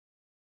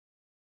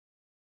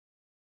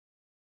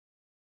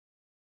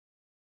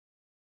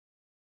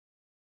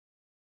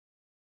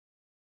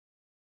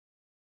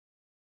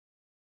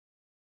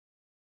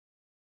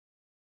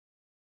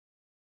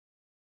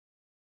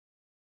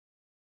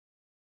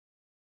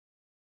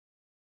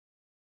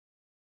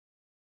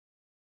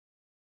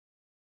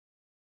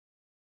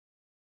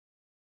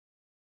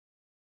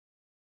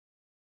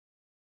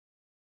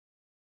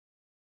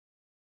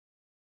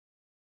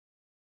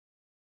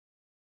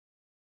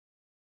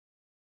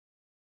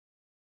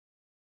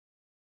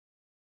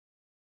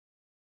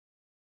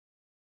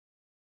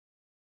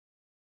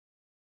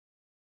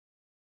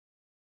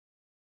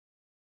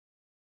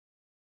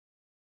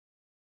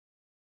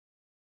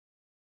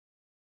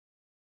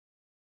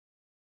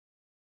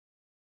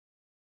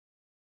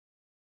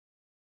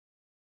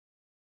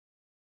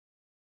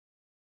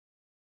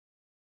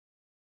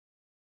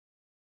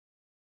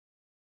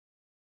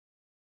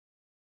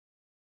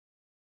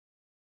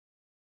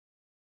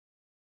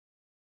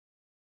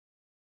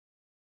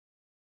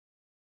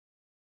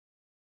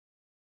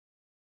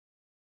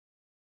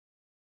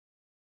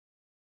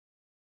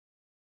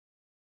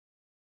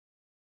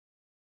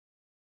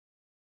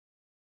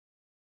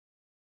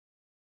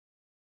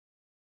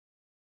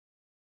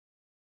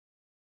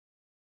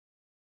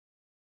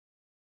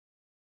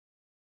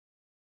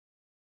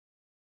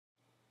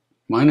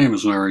My name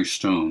is Larry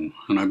Stone,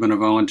 and I've been a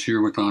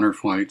volunteer with Honor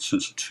Flight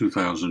since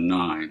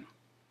 2009.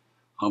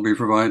 I'll be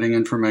providing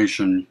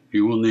information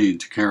you will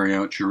need to carry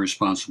out your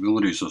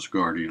responsibilities as a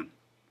guardian.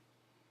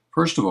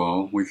 First of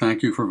all, we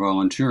thank you for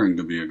volunteering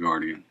to be a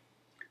guardian.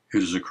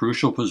 It is a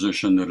crucial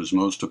position that is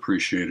most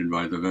appreciated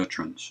by the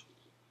veterans.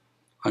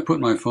 I put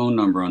my phone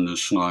number on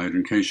this slide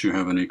in case you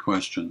have any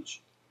questions.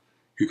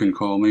 You can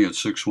call me at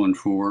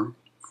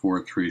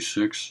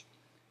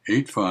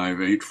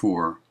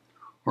 614-436-8584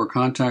 or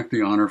contact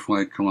the Honor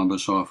Flight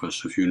Columbus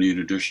office if you need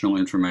additional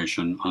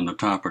information on the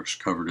topics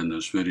covered in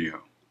this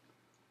video.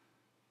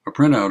 A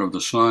printout of the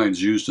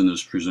slides used in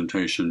this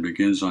presentation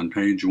begins on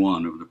page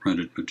 1 of the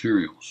printed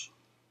materials.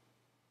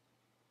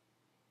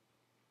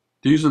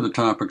 These are the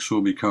topics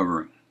we'll be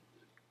covering: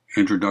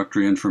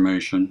 introductory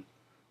information,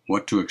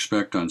 what to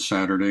expect on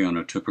Saturday on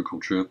a typical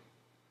trip,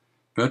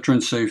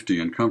 veteran safety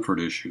and comfort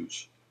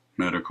issues,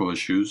 medical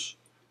issues,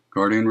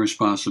 guardian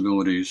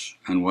responsibilities,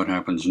 and what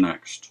happens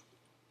next.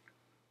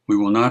 We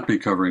will not be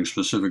covering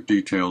specific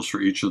details for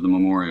each of the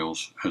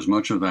memorials, as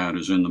much of that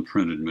is in the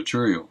printed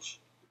materials.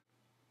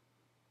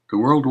 The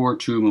World War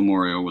II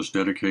Memorial was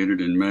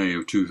dedicated in May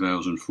of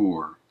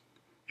 2004,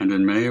 and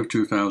in May of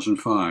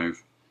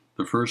 2005,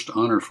 the first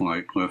Honor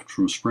Flight left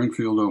from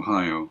Springfield,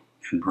 Ohio,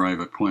 in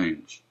private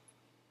planes.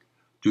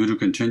 Due to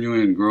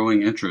continuing and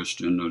growing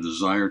interest in a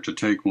desire to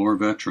take more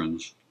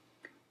veterans,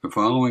 the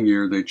following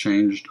year they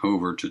changed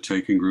over to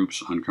taking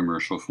groups on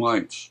commercial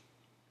flights.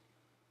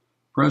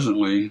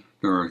 Presently,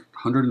 there are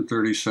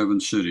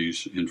 137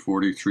 cities in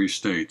 43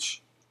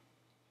 states.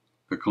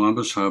 The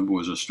Columbus Hub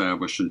was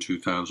established in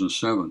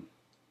 2007.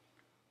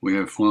 We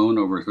have flown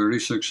over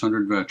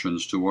 3,600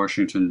 veterans to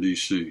Washington,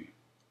 D.C.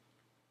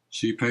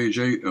 See page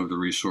 8 of the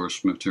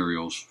resource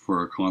materials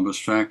for a Columbus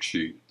fact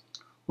sheet,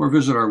 or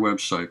visit our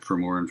website for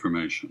more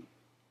information.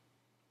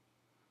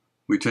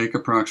 We take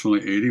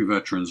approximately 80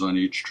 veterans on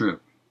each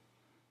trip.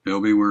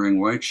 They'll be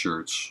wearing white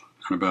shirts,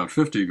 and about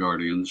 50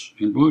 guardians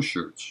in blue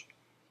shirts.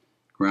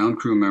 Ground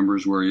crew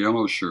members wear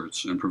yellow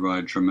shirts and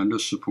provide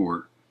tremendous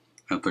support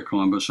at the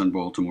Columbus and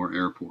Baltimore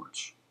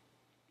airports.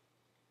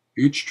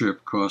 Each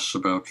trip costs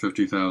about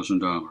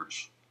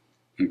 $50,000,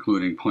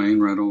 including plane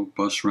rental,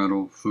 bus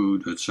rental,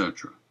 food,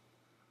 etc.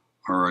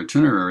 Our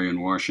itinerary in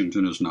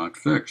Washington is not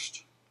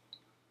fixed.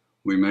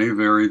 We may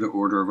vary the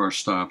order of our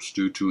stops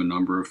due to a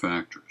number of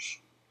factors.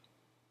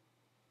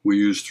 We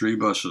use 3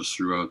 buses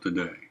throughout the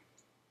day.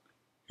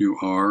 You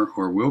are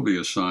or will be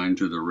assigned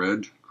to the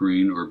red,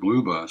 green, or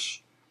blue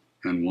bus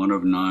and one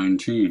of 9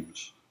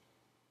 teams.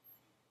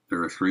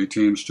 There are 3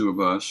 teams to a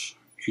bus,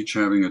 each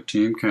having a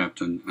team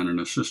captain and an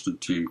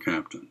assistant team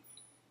captain.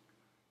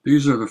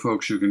 These are the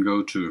folks you can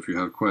go to if you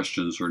have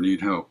questions or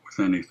need help with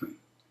anything.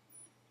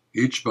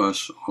 Each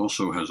bus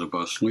also has a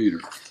bus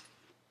leader.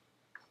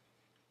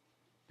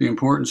 The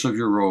importance of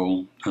your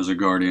role as a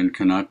guardian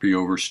cannot be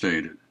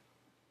overstated.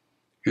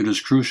 It is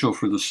crucial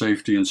for the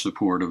safety and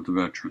support of the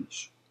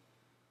veterans.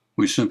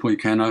 We simply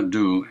cannot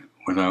do it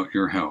without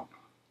your help.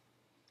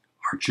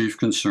 Our chief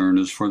concern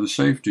is for the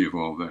safety of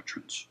all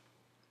veterans.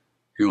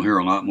 You'll hear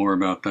a lot more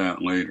about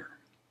that later.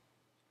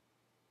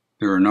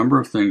 There are a number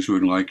of things we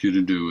would like you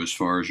to do as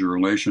far as your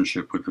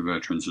relationship with the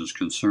veterans is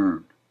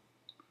concerned.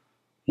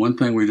 One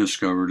thing we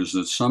discovered is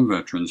that some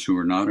veterans who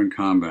are not in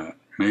combat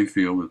may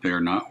feel that they are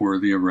not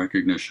worthy of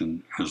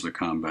recognition as the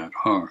combat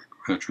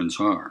veterans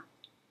are.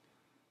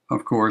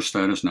 Of course,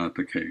 that is not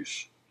the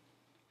case,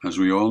 as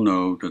we all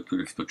know that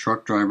if the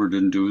truck driver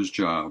didn't do his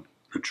job,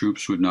 the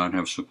troops would not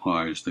have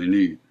supplies they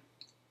need.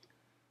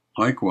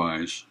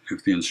 Likewise,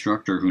 if the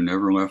instructor who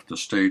never left the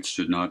States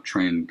did not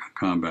train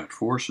combat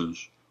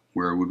forces,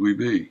 where would we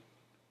be?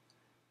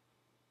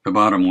 The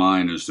bottom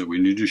line is that we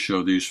need to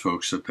show these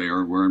folks that they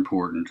were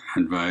important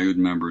and valued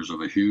members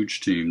of a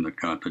huge team that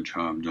got the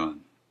job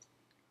done.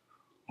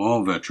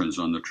 All veterans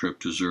on the trip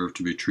deserve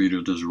to be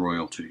treated as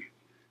royalty,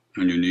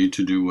 and you need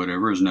to do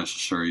whatever is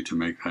necessary to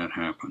make that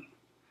happen,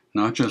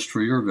 not just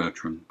for your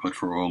veteran, but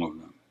for all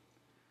of them.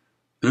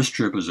 This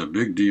trip is a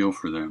big deal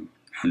for them,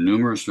 and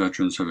numerous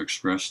veterans have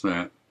expressed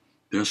that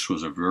this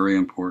was a very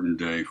important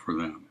day for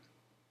them.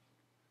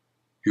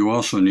 You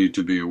also need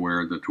to be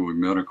aware that there will be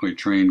medically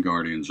trained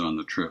guardians on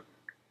the trip.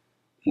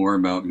 More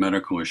about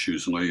medical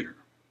issues later.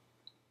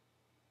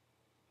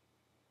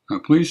 Now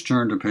please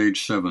turn to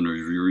page 7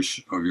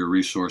 of your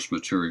resource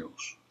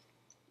materials.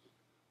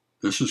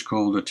 This is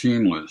called a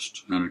team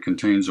list, and it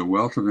contains a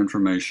wealth of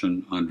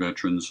information on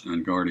veterans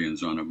and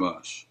guardians on a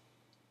bus.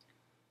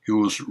 You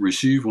will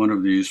receive one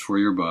of these for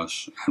your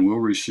bus and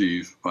will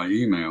receive, by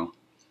email,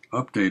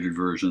 updated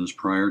versions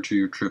prior to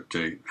your trip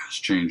date as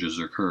changes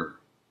occur.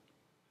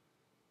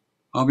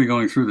 I'll be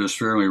going through this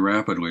fairly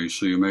rapidly,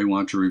 so you may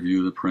want to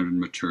review the printed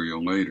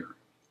material later.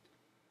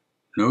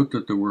 Note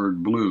that the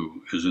word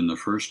blue is in the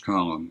first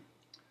column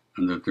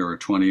and that there are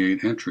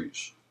 28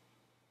 entries.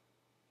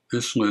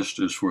 This list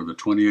is for the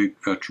 28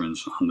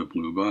 veterans on the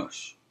blue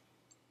bus.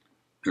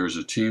 There is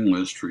a team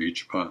list for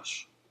each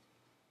bus.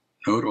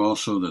 Note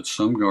also that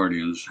some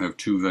guardians have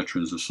 2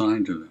 veterans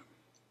assigned to them.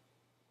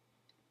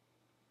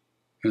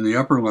 In the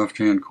upper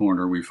left-hand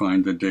corner, we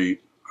find the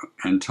date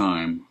and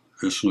time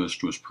this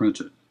list was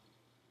printed.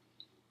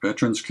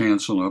 Veterans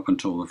cancel up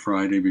until the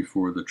Friday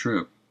before the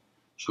trip,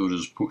 so it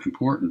is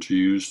important to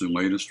use the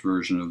latest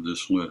version of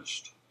this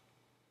list.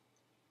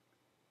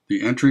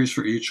 The entries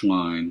for each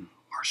line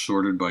are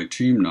sorted by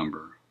team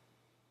number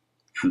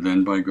and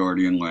then by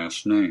Guardian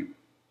last name.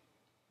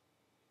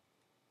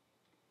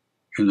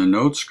 In the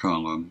Notes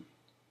column,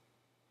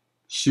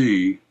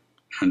 C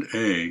and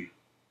A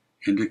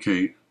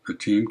indicate the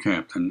team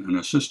captain and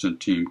assistant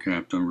team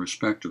captain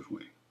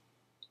respectively.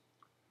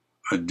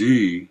 A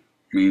D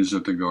means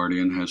that the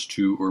Guardian has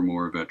 2 or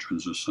more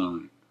veterans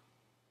assigned.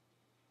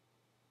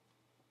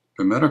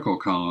 The medical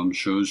column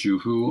shows you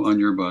who on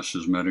your bus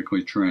is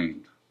medically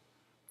trained,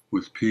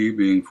 with P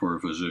being for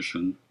a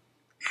physician,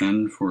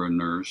 N for a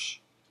nurse,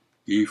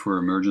 E for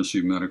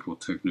emergency medical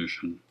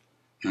technician,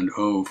 and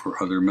O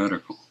for other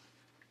medical.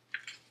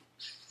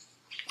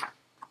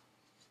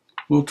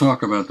 We'll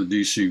talk about the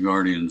DC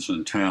Guardians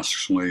and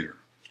tasks later.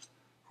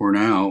 For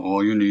now,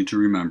 all you need to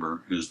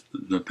remember is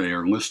that they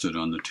are listed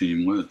on the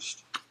team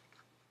list.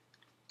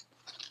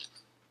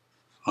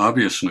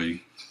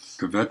 Obviously,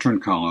 the veteran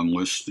column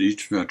lists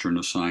each veteran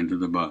assigned to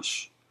the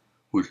bus,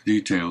 with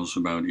details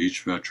about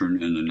each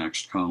veteran in the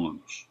next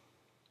columns.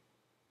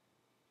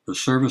 The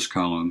service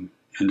column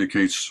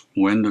indicates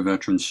when the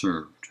veteran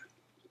served,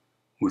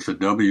 with a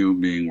W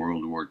being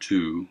World War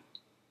II,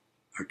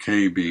 a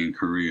K being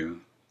Korea,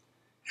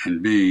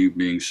 and B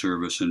being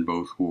service in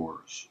both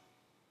wars.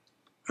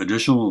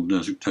 Additional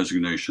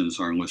designations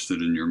are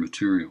listed in your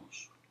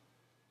materials.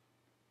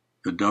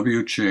 The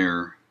W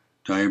chair,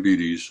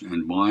 diabetes,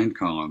 and blind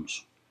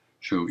columns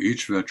show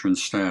each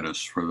veteran's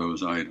status for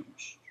those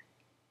items.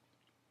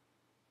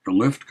 The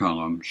lift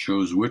column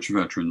shows which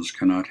veterans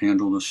cannot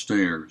handle the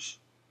stairs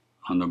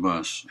on the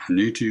bus and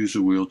need to use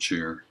a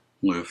wheelchair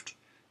lift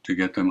to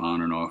get them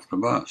on and off the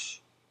bus.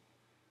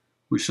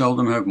 We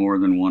seldom have more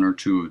than 1 or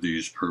 2 of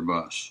these per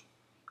bus.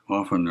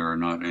 Often there are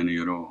not any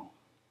at all.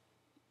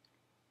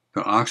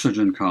 The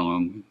oxygen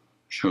column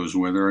shows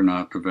whether or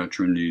not the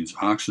veteran needs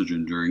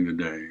oxygen during the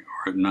day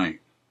or at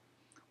night,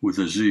 with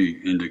a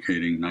Z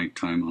indicating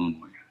nighttime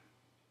only.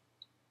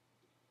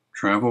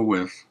 Travel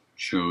with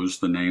shows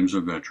the names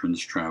of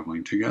veterans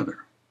traveling together.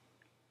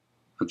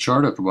 The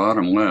chart at the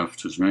bottom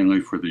left is mainly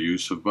for the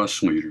use of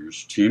bus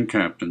leaders, team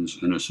captains,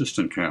 and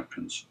assistant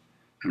captains,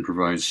 and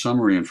provides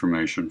summary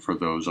information for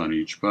those on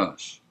each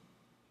bus.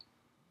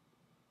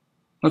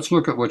 Let's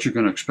look at what you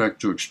can expect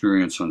to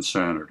experience on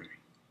Saturday.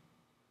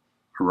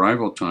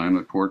 Arrival time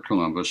at Port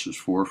Columbus is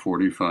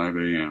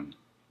 4:45 a.m.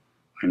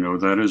 I know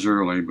that is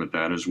early, but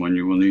that is when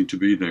you will need to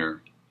be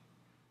there.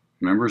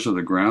 Members of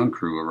the ground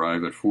crew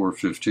arrive at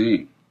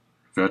 4:15.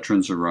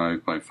 Veterans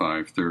arrive by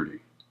 5:30.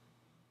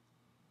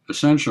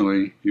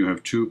 Essentially, you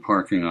have 2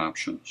 parking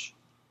options.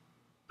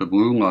 The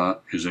blue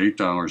lot is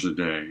 $8 a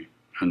day,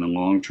 and the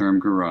long-term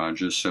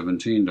garage is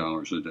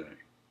 $17 a day.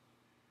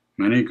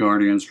 Many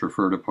Guardians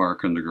prefer to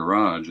park in the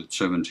garage at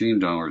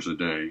 $17 a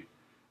day,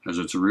 as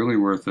it's really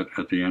worth it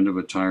at the end of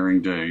a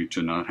tiring day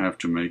to not have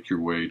to make your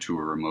way to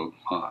a remote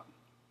lot.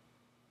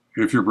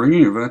 If you're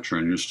bringing a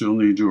veteran, you still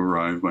need to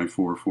arrive by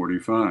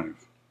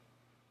 4:45.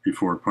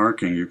 Before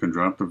parking, you can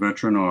drop the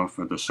veteran off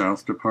at the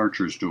south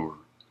departures door,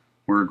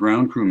 where a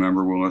ground crew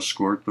member will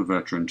escort the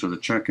veteran to the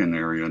check-in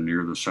area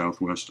near the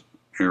Southwest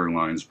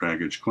Airlines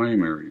baggage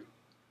claim area.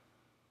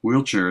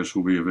 Wheelchairs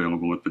will be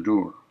available at the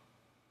door.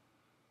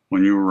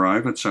 When you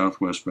arrive at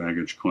Southwest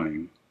Baggage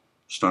Claim,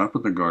 stop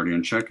at the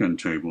Guardian check-in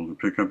table to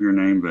pick up your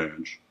name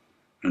badge,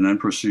 and then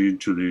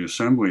proceed to the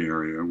assembly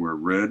area where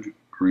red,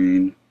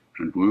 green,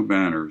 and blue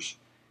banners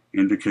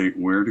indicate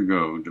where to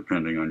go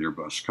depending on your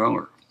bus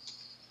color.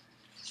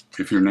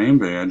 If your name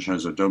badge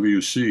has a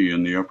WC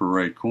in the upper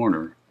right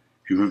corner,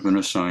 you have been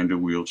assigned a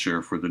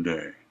wheelchair for the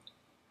day.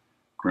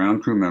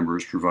 Ground crew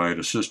members provide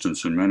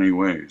assistance in many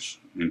ways,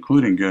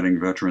 including getting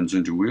veterans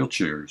into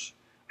wheelchairs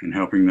and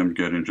helping them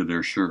get into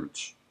their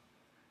shirts.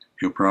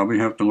 You'll probably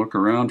have to look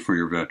around for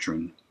your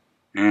veteran,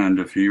 and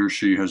if he or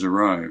she has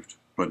arrived,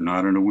 but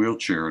not in a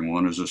wheelchair and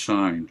one is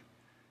assigned,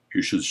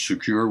 you should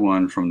secure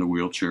one from the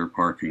wheelchair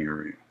parking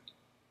area.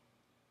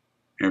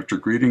 After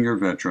greeting your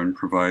veteran,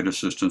 provide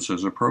assistance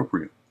as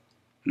appropriate,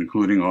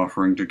 including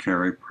offering to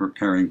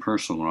carrying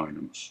personal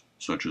items,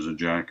 such as a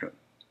jacket.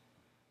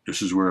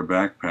 This is where a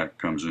backpack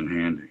comes in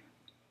handy.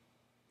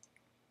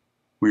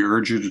 We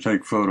urge you to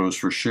take photos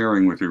for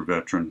sharing with your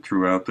veteran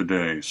throughout the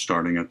day,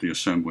 starting at the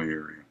assembly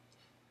area.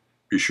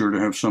 Be sure to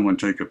have someone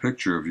take a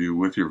picture of you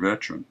with your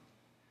veteran.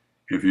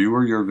 If you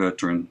or your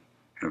veteran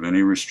have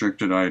any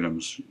restricted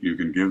items, you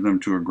can give them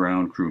to a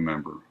ground crew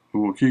member who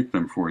will keep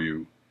them for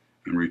you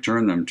and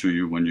return them to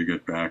you when you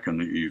get back in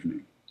the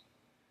evening.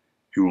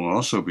 You will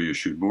also be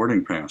issued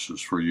boarding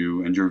passes for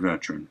you and your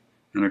veteran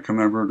and a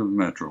commemorative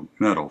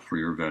medal for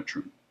your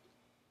veteran.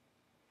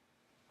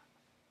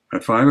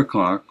 At 5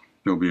 o'clock,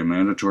 there will be a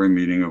mandatory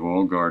meeting of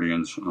all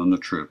Guardians on the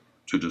trip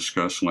to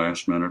discuss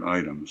last-minute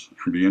items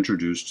and be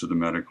introduced to the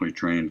medically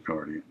trained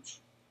Guardians.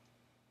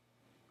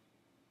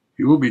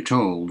 You will be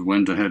told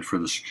when to head for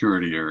the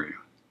security area.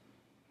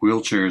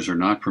 Wheelchairs are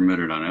not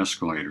permitted on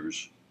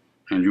escalators,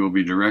 and you will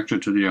be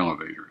directed to the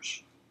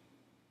elevators.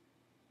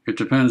 It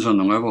depends on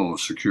the level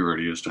of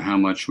security as to how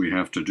much we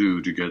have to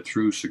do to get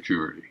through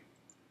security.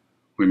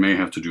 We may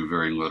have to do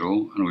very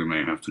little, and we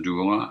may have to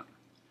do a lot.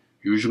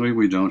 Usually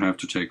we don't have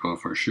to take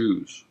off our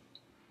shoes.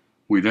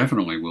 We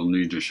definitely will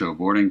need to show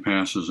boarding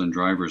passes and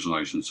driver's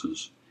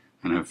licenses,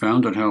 and have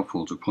found it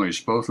helpful to place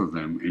both of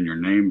them in your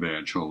name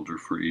badge holder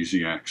for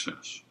easy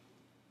access.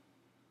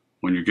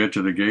 When you get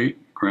to the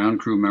gate, ground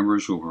crew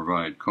members will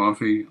provide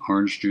coffee,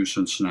 orange juice,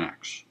 and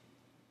snacks.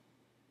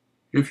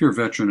 If your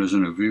veteran is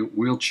in a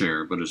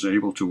wheelchair but is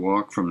able to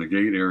walk from the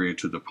gate area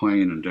to the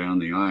plane and down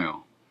the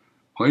aisle,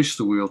 place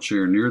the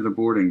wheelchair near the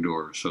boarding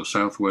door so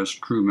Southwest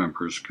crew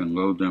members can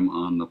load them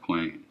on the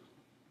plane.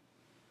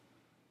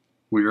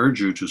 We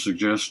urge you to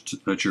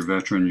suggest that your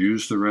veteran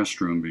use the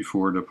restroom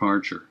before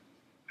departure,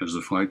 as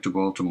the flight to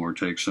Baltimore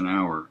takes an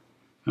hour,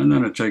 and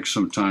then it takes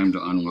some time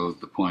to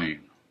unload the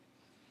plane.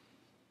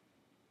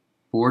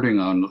 Boarding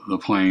on the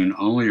plane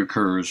only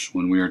occurs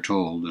when we are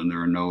told and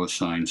there are no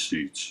assigned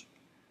seats.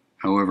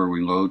 However,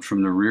 we load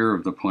from the rear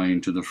of the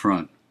plane to the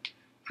front,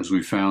 as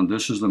we found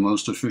this is the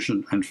most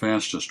efficient and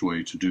fastest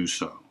way to do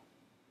so.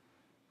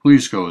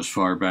 Please go as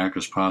far back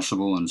as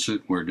possible and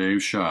sit where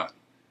Dave Schott,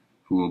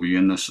 who will be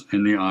in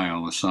the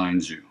aisle,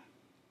 assigns you.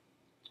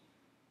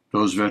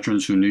 Those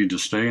veterans who need to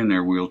stay in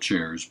their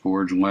wheelchairs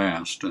board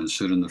last and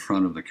sit in the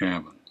front of the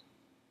cabin.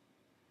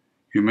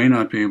 You may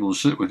not be able to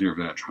sit with your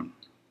veteran.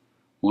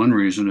 One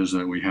reason is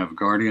that we have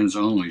guardians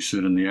only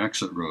sit in the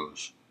exit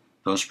rows,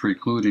 thus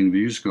precluding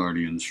these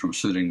guardians from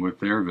sitting with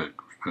their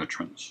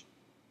veterans.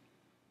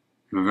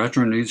 If a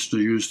veteran needs to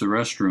use the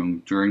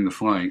restroom during the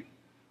flight,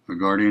 a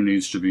guardian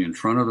needs to be in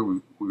front of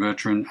the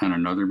veteran and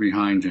another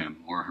behind him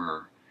or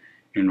her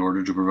in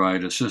order to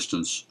provide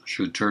assistance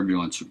should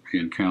turbulence be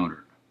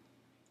encountered.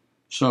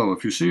 So,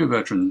 if you see a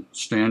veteran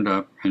stand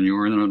up and you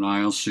are in an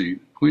aisle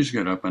seat, please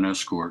get up and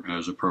escort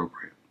as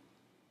appropriate.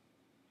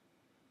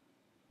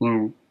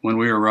 When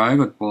we arrive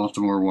at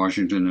Baltimore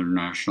Washington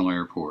International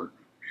Airport,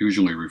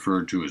 usually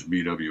referred to as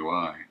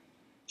BWI,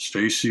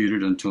 stay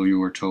seated until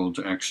you are told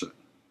to exit.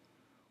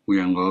 We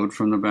unload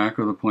from the back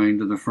of the plane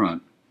to the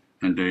front,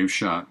 and Dave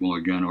Schott will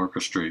again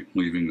orchestrate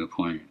leaving the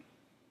plane.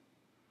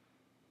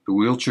 The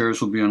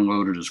wheelchairs will be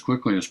unloaded as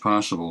quickly as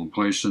possible and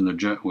placed in the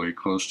jetway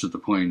close to the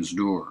plane's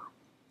door.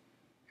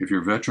 If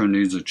your veteran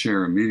needs a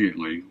chair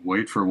immediately,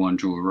 wait for one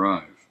to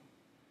arrive.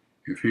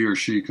 If he or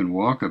she can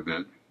walk a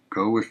bit,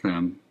 go with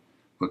them,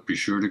 but be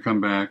sure to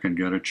come back and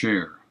get a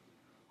chair.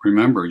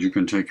 Remember, you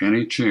can take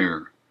any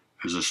chair,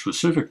 as a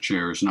specific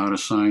chair is not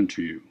assigned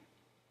to you.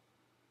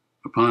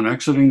 Upon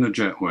exiting the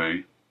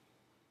jetway,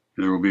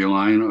 there will be a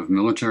line of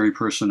military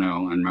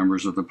personnel and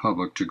members of the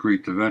public to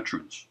greet the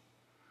veterans.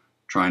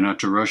 Try not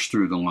to rush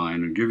through the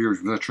line and give your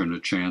veteran a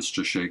chance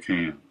to shake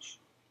hands.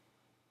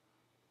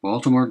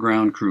 Baltimore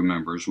ground crew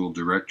members will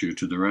direct you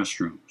to the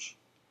restrooms.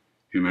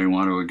 You may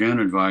want to again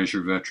advise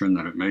your veteran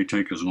that it may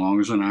take as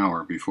long as an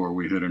hour before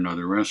we hit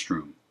another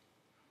restroom.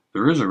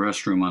 There is a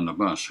restroom on the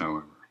bus,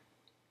 however.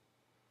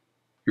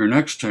 Your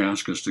next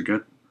task is to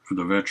get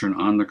the veteran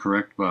on the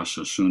correct bus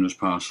as soon as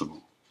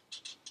possible.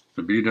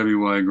 The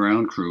BWI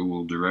ground crew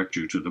will direct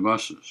you to the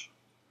buses.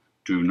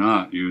 Do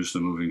not use the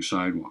moving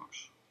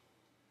sidewalks.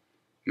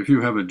 If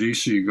you have a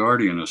DC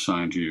Guardian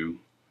assigned to you,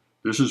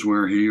 this is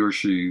where he or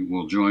she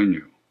will join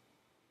you.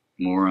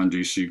 More on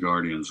DC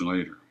Guardians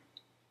later.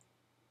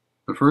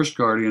 The first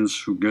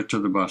Guardians who get to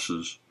the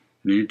buses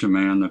need to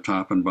man the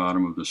top and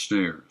bottom of the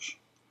stairs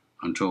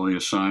until the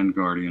assigned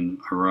Guardian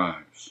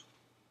arrives.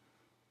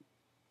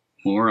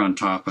 More on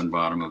top and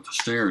bottom of the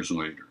stairs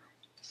later.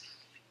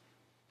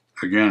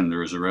 Again,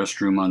 there is a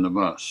restroom on the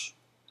bus.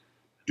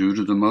 Due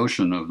to the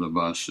motion of the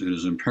bus, it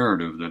is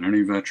imperative that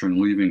any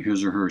veteran leaving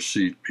his or her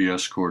seat be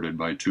escorted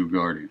by 2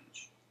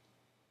 Guardians.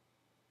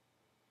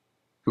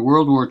 The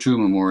World War II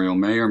Memorial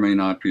may or may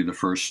not be the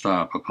first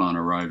stop upon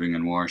arriving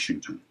in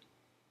Washington.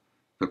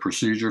 The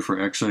procedure for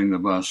exiting the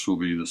bus will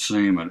be the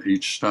same at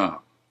each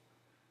stop.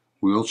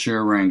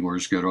 Wheelchair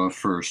wranglers get off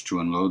first to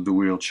unload the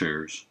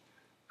wheelchairs,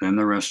 then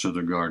the rest of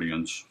the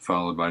Guardians,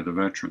 followed by the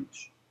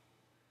veterans.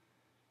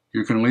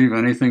 You can leave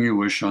anything you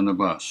wish on the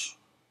bus,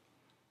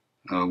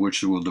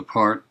 which will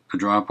depart the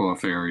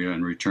drop-off area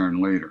and return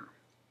later.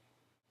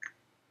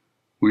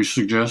 We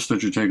suggest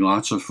that you take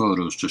lots of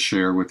photos to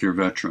share with your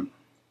veteran.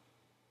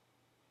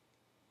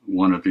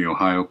 One at the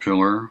Ohio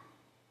Pillar,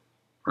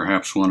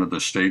 perhaps one at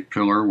the State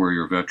Pillar where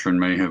your veteran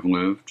may have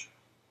lived,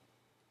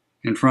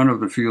 in front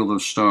of the Field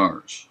of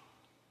Stars,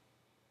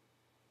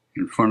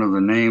 in front of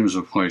the names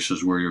of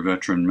places where your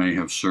veteran may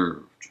have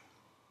served.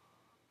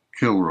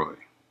 Kilroy.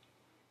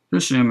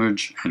 This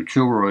image, "and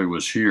Kilroy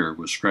was here,"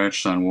 was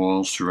scratched on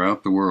walls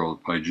throughout the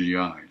world by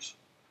GIs.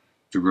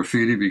 The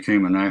graffiti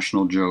became a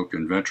national joke,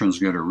 and veterans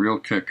get a real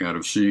kick out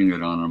of seeing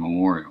it on a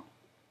memorial.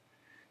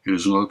 It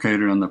is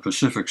located on the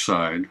Pacific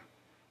side,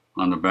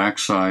 on the back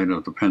side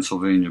of the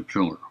Pennsylvania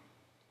Pillar.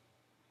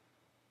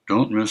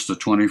 Don't miss the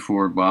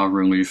 24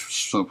 bas-relief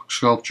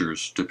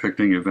sculptures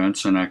depicting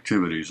events and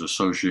activities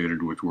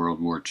associated with World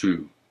War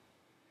II.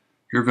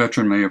 Your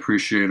veteran may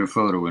appreciate a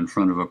photo in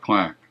front of a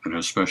plaque that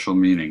has special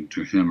meaning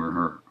to him or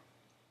her.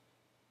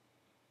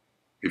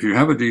 If you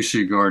have a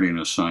DC guardian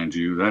assigned to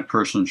you, that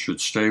person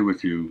should stay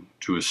with you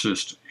to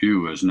assist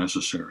you as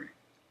necessary.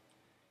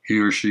 He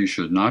or she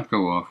should not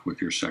go off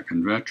with your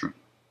second veteran.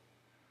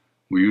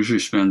 We usually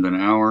spend an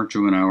hour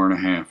to an hour and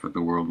a half at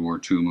the World War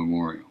II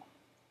Memorial.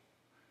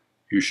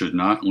 You should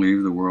not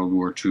leave the World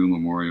War II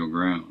Memorial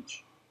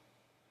grounds.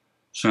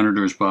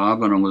 Senators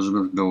Bob and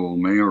Elizabeth Dole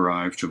may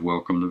arrive to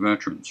welcome the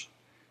veterans.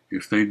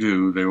 If they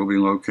do, they will be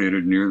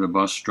located near the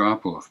bus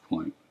drop-off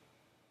point.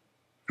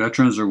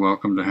 Veterans are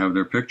welcome to have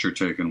their picture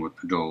taken with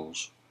the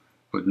Doles,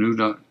 but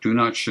do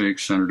not shake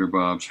Senator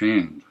Bob's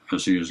hand,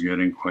 as he is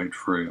getting quite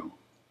frail.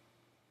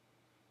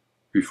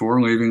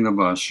 Before leaving the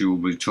bus, you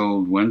will be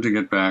told when to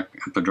get back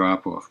at the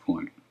drop-off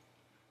point.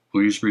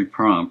 Please be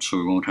prompt so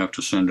we won't have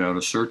to send out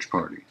a search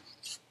party.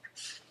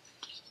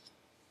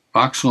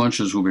 Box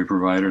lunches will be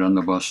provided on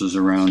the buses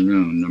around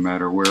noon, no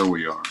matter where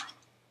we are.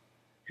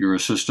 Your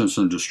assistance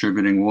in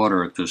distributing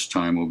water at this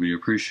time will be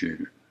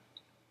appreciated.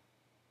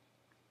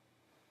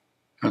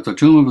 At the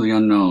Tomb of the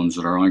Unknowns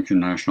at Arlington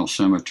National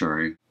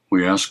Cemetery,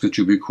 we ask that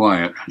you be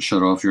quiet and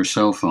shut off your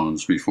cell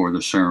phones before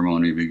the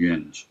ceremony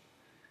begins.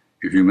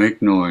 If you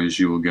make noise,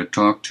 you will get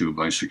talked to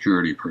by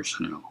security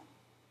personnel.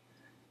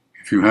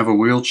 If you have a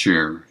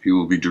wheelchair, you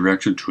will be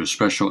directed to a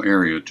special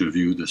area to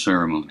view the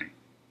ceremony.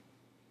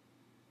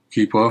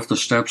 Keep off the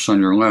steps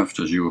on your left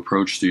as you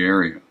approach the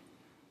area.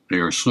 They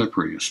are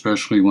slippery,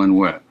 especially when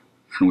wet,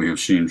 and we have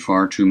seen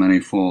far too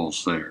many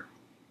falls there.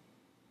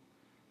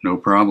 No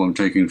problem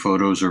taking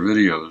photos or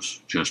videos,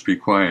 just be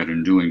quiet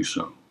in doing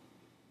so.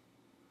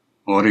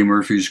 Audie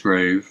Murphy's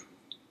grave,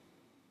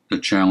 the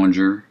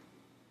Challenger,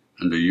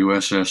 and the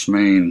USS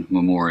Maine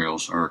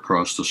memorials are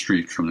across the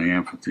street from the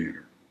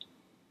amphitheater.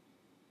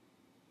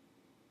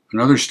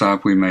 Another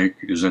stop we make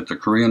is at the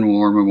Korean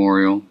War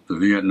Memorial, the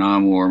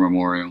Vietnam War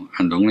Memorial,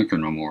 and the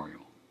Lincoln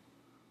Memorial.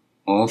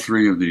 All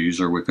three of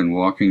these are within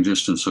walking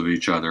distance of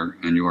each other,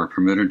 and you are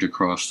permitted to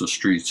cross the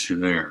streets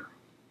there.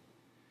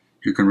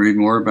 You can read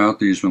more about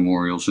these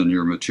memorials in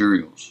your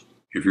materials.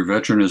 If your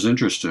veteran is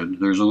interested,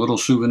 there's a little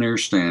souvenir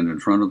stand in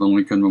front of the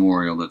Lincoln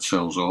Memorial that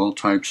sells all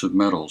types of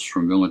medals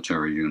from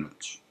military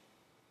units.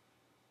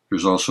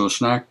 There's also a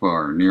snack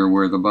bar near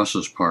where the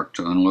buses park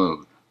to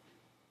unload.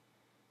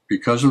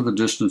 Because of the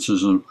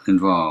distances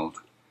involved,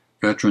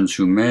 veterans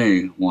who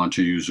may want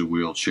to use a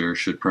wheelchair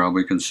should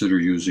probably consider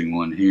using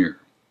one here.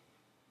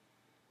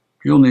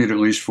 You'll need at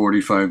least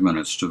 45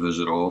 minutes to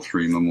visit all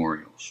three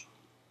memorials.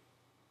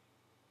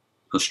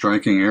 The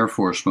Striking Air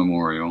Force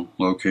Memorial,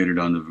 located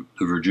on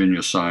the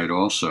Virginia side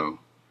also,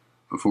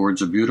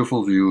 affords a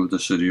beautiful view of the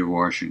city of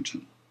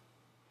Washington.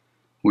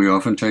 We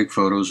often take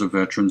photos of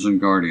veterans and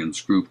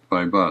guardians grouped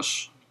by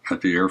bus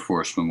at the Air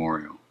Force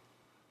Memorial,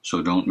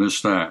 so don't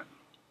miss that.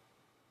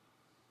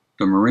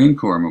 The Marine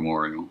Corps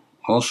Memorial,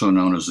 also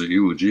known as the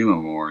Iwo Jima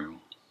Memorial,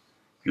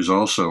 is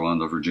also on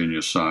the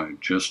Virginia side,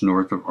 just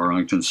north of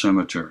Arlington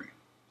Cemetery.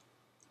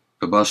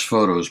 The bus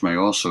photos may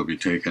also be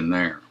taken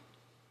there.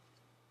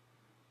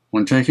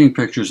 When taking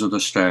pictures of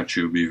the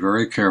statue, be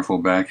very careful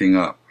backing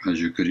up,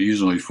 as you could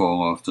easily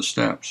fall off the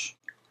steps.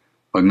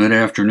 By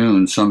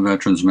mid-afternoon, some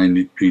veterans may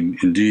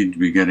indeed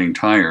be getting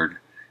tired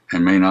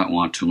and may not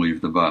want to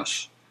leave the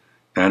bus.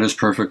 That is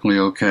perfectly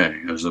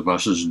okay, as the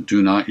buses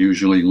do not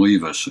usually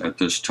leave us at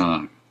this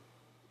time.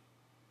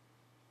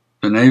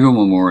 The Naval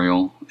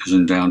Memorial is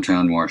in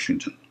downtown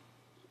Washington.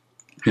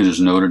 It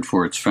is noted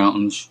for its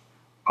fountains,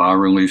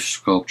 bas-relief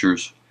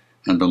sculptures,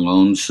 and the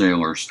lone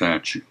sailor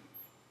statue.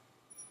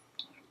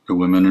 The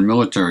Women in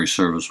Military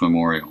Service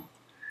Memorial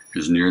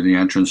is near the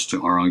entrance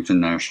to Arlington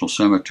National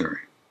Cemetery.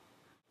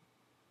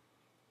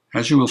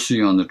 As you will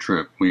see on the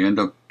trip, we end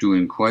up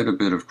doing quite a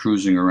bit of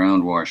cruising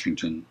around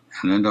Washington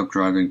and end up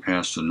driving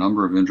past a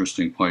number of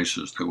interesting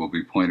places that will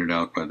be pointed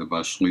out by the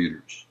bus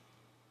leaders.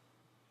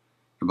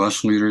 The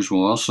bus leaders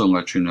will also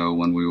let you know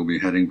when we will be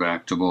heading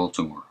back to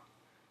Baltimore,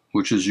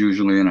 which is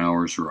usually an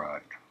hour's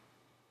ride.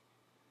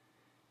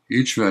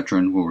 Each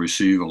veteran will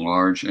receive a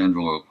large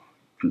envelope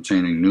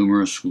containing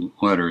numerous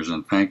letters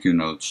and thank you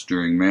notes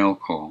during mail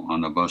call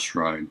on the bus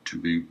ride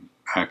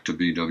back to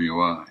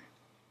BWI.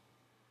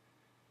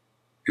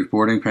 If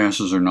boarding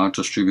passes are not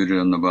distributed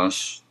on the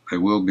bus, they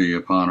will be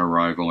upon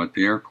arrival at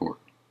the airport.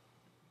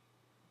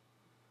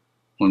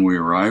 When we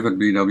arrive at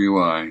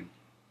BWI,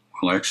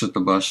 we'll exit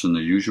the bus in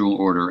the usual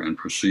order and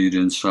proceed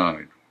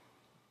inside.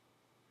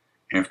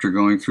 After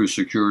going through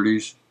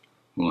securities,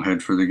 we'll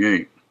head for the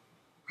gate,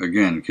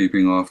 again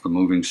keeping off the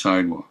moving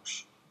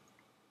sidewalks.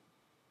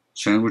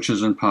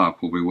 Sandwiches and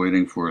pop will be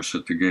waiting for us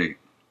at the gate.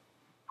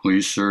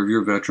 Please serve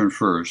your veteran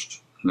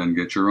first, then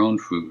get your own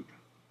food.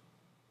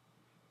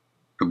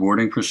 The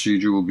boarding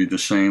procedure will be the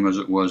same as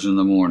it was in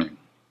the morning.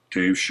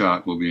 Dave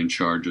Schott will be in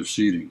charge of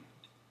seating.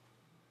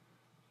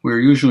 We are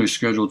usually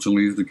scheduled to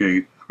leave the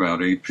gate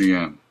about 8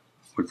 p.m.,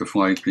 with the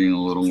flight being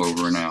a little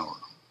over an hour.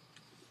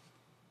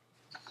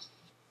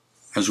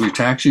 As we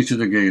taxi to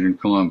the gate in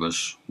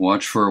Columbus,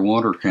 watch for a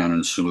water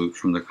cannon salute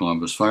from the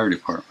Columbus Fire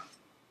Department.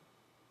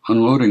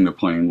 Unloading the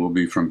plane will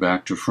be from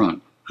back to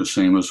front, the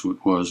same as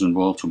it was in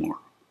Baltimore.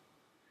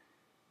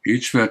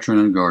 Each veteran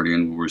and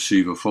guardian will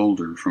receive a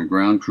folder from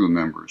ground crew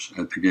members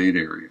at the gate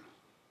area.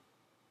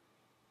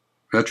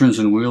 Veterans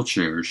in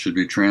wheelchairs should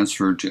be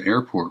transferred to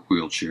airport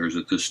wheelchairs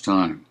at this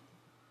time,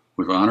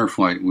 with Honor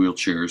Flight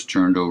wheelchairs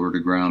turned over to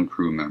ground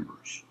crew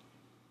members.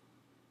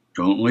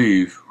 Don't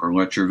leave or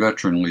let your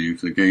veteran leave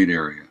the gate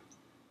area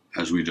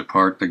as we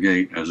depart the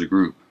gate as a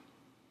group.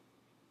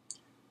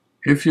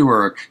 If you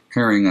are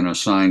carrying an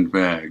assigned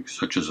bag,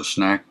 such as a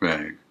snack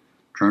bag,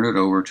 turn it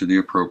over to the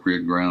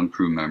appropriate ground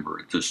crew member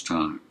at this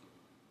time.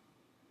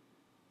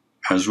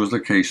 As was the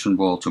case in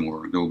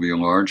Baltimore, there will be a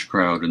large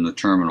crowd in the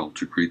terminal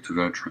to greet the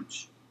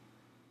veterans.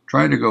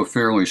 Try to go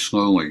fairly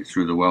slowly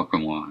through the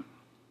welcome line.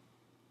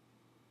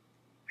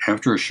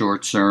 After a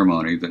short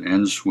ceremony that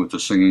ends with the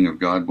singing of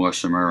God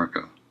Bless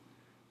America,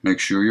 make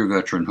sure your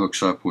veteran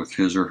hooks up with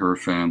his or her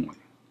family.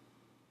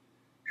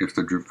 If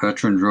the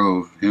veteran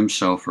drove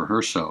himself or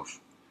herself,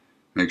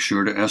 make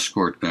sure to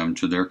escort them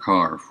to their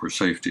car for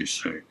safety's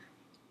sake.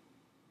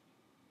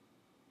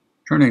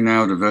 Turning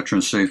now to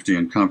veteran safety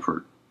and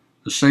comfort,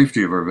 the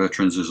safety of our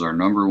veterans is our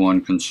number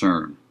one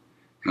concern,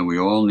 and we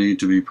all need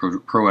to be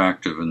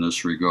proactive in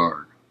this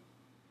regard.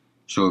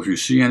 So if you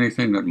see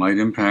anything that might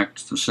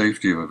impact the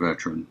safety of a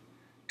veteran,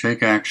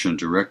 take action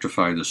to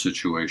rectify the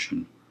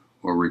situation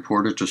or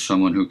report it to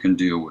someone who can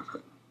deal with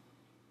it.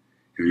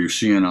 If you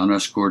see an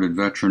unescorted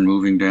veteran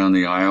moving down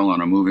the aisle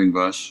on a moving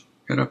bus,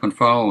 get up and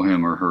follow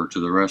him or her to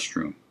the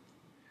restroom.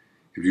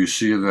 If you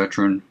see a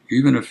veteran,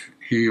 even if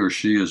he or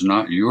she is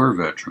not your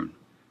veteran,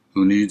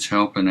 who needs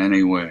help in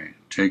any way,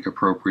 take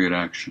appropriate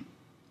action.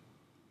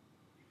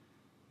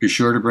 Be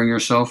sure to bring your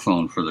cell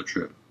phone for the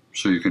trip,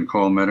 so you can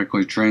call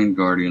medically trained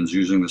guardians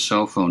using the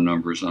cell phone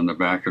numbers on the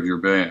back of your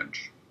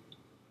badge.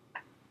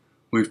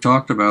 We've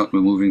talked about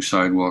removing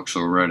sidewalks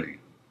already,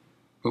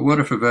 but what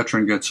if a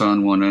veteran gets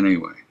on one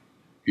anyway?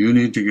 You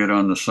need to get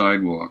on the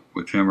sidewalk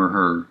with him or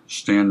her,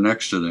 stand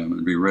next to them,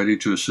 and be ready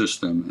to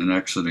assist them in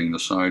exiting the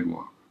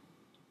sidewalk.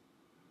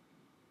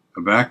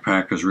 A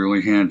backpack is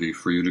really handy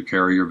for you to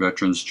carry your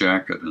veteran's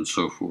jacket and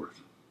so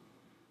forth.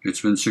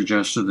 It's been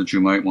suggested that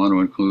you might want to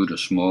include a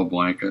small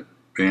blanket,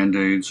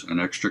 Band-Aids, and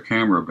extra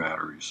camera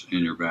batteries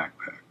in your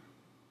backpack.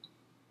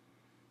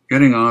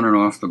 Getting on and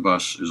off the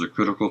bus is a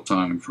critical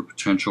time for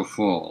potential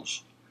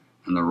falls,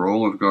 and the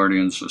role of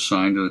guardians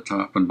assigned to the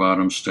top and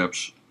bottom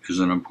steps is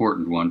an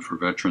important one for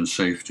veteran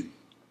safety.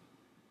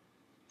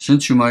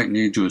 Since you might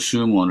need to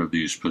assume one of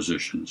these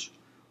positions,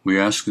 we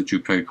ask that you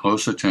pay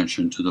close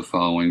attention to the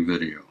following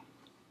video.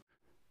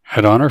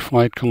 At Honor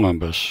Flight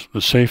Columbus,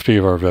 the safety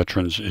of our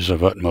veterans is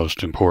of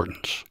utmost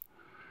importance.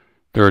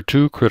 There are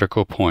two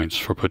critical points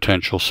for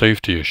potential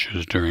safety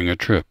issues during a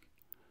trip: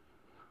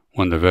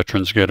 when the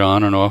veterans get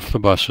on and off the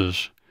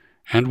buses,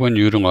 and when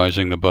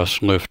utilizing the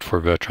bus lift for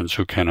veterans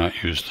who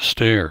cannot use the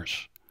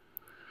stairs.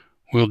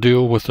 We'll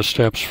deal with the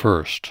steps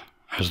first,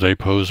 as they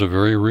pose a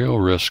very real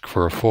risk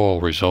for a fall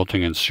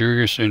resulting in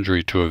serious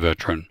injury to a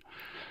veteran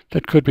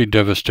that could be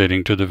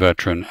devastating to the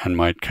veteran and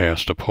might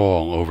cast a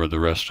pall over the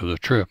rest of the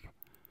trip.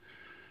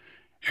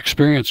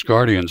 Experienced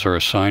guardians are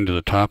assigned to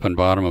the top and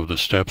bottom of the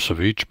steps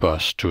of each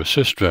bus to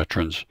assist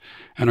veterans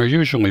and are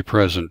usually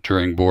present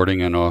during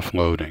boarding and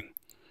offloading.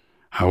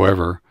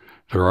 However,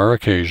 there are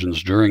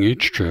occasions during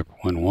each trip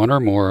when one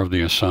or more of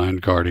the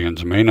assigned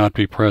guardians may not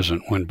be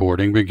present when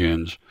boarding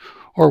begins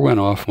or when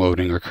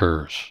offloading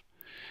occurs.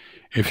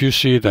 If you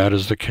see that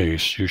is the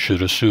case, you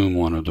should assume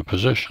one of the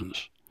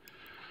positions.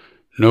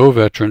 No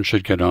veteran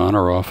should get on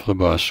or off the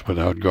bus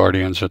without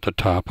guardians at the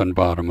top and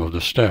bottom of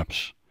the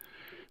steps.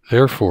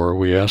 Therefore,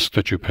 we ask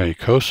that you pay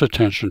close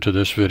attention to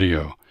this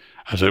video,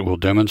 as it will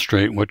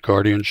demonstrate what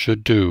guardians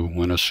should do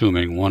when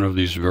assuming one of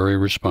these very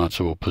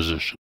responsible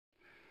positions.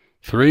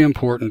 3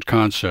 important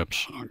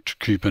concepts to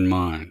keep in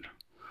mind.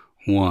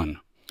 1.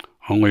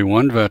 Only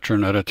one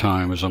veteran at a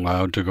time is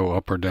allowed to go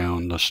up or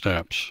down the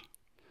steps.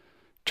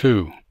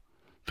 2.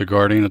 The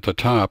guardian at the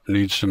top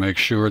needs to make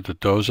sure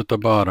that those at the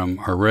bottom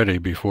are ready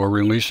before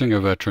releasing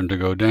a veteran to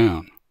go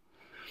down.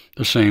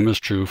 The same is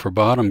true for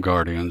bottom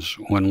guardians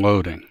when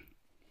loading.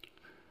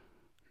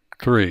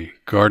 3.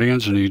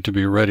 Guardians need to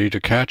be ready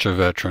to catch a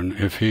veteran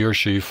if he or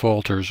she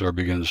falters or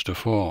begins to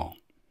fall.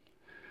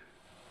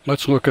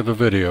 Let's look at the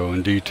video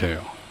in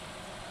detail.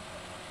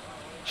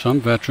 Some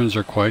veterans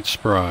are quite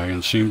spry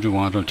and seem to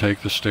want to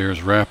take the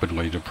stairs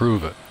rapidly to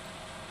prove it.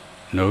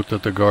 Note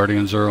that the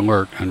guardians are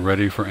alert and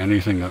ready for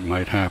anything that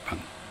might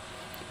happen.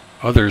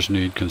 Others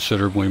need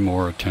considerably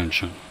more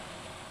attention.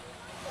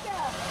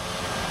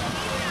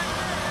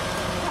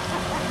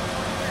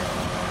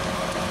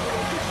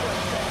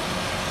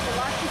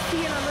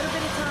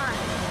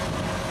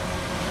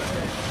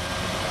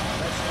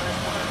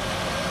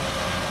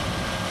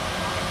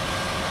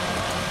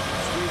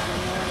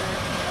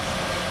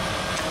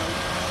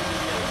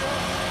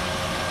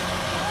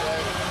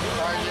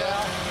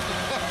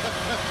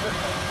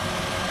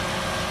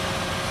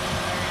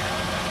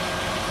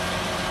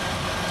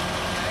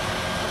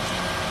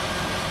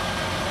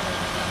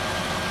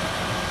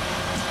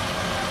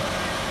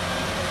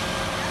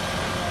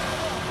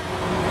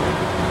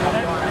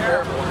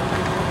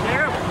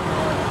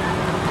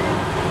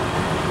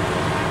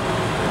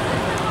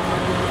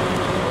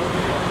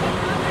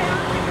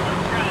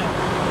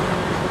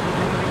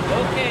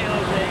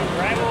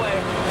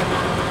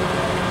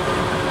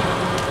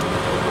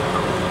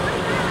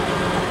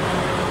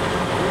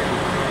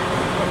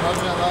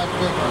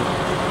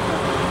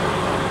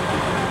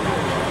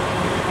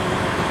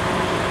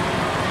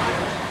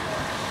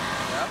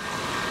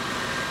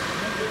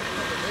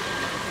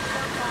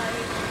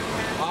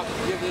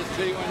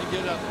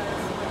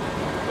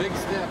 Big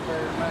step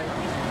there, mate.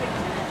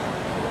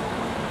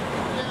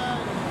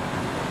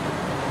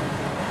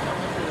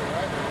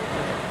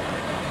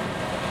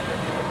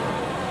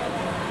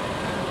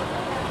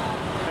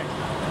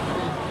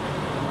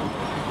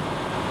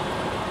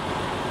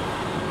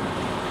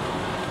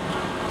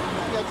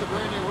 That's a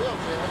brand new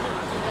wheelchair. I've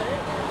never seen that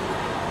anywhere.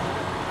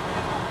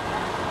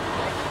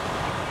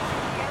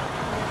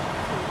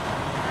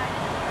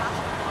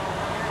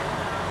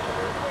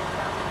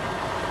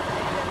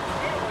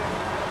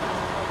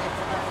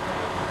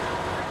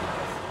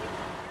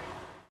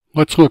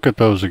 Let's look at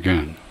those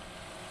again.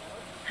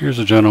 Here's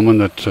a gentleman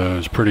that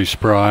is pretty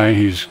spry.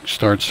 He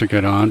starts to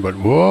get on, but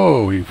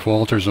whoa, he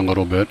falters a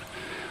little bit.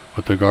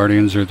 But the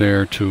guardians are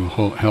there to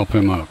help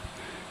him up.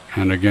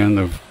 And again,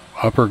 the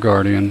upper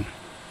guardian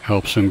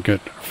helps him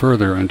get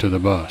further into the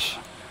bus.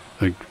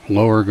 The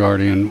lower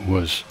guardian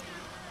was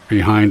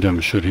behind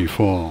him should he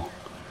fall.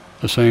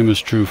 The same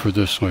is true for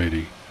this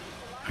lady.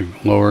 The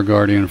lower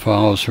guardian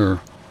follows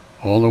her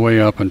all the way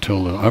up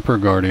until the upper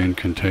guardian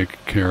can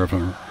take care of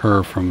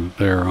her from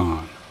there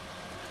on.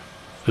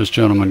 This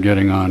gentleman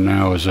getting on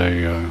now is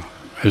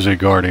a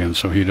guardian,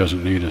 so he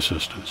doesn't need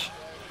assistance.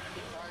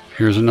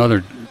 Here's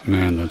another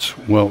man that's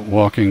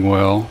walking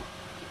well,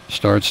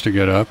 starts to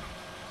get up.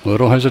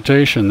 Little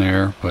hesitation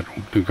there, but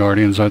the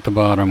guardians at the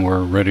bottom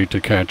were ready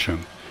to catch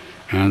him.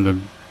 And the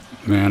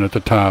man at the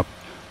top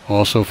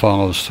also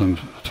follows them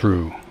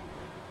through.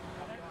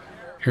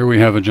 Here we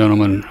have a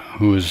gentleman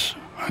who is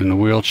in the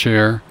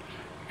wheelchair,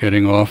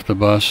 getting off the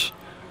bus.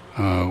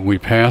 We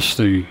pass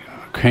the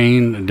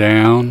cane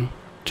down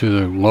to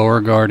the lower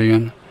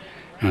guardian,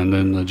 and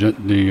then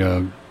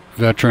the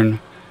veteran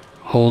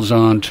holds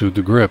on to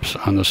the grips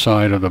on the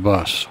side of the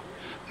bus.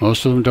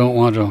 Most of them don't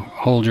want to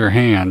hold your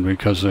hand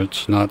because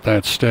it's not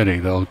that steady.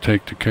 They'll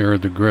take care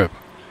of the grip,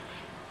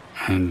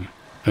 and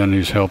then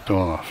he's helped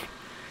off.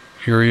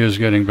 Here he is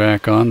getting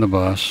back on the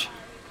bus.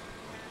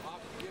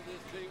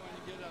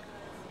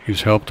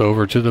 He's helped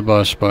over to the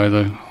bus by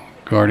the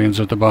guardians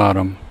at the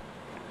bottom.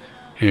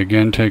 He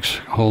again takes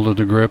hold of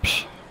the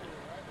grips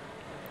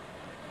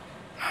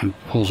and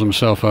pulls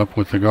himself up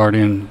with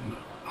the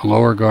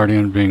lower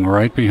guardian being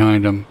right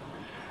behind him,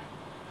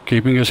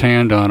 keeping his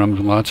hand on him.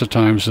 Lots of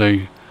times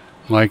they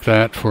like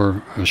that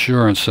for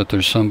assurance that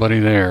there's somebody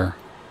there.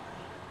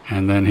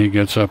 And then he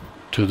gets up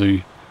to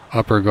the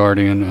upper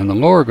guardian, and the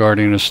lower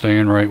guardian is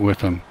staying right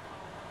with him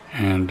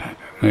and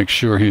makes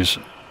sure he's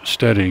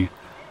steady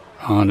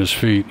on his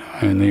feet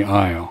in the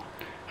aisle,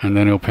 and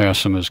then he'll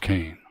pass him his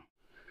cane.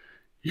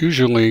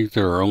 Usually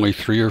there are only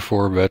 3 or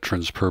 4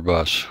 veterans per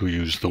bus who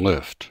use the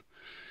lift.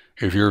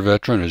 If your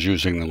veteran is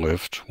using the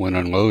lift, when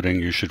unloading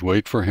you should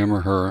wait for him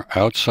or her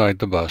outside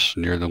the bus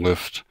near the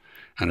lift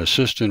and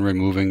assist in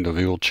removing the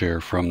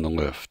wheelchair from the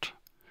lift.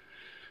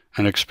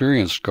 An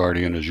experienced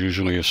guardian is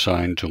usually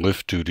assigned to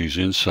lift duties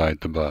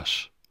inside the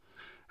bus.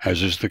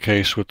 As is the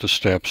case with the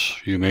steps,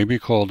 you may be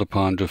called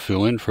upon to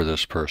fill in for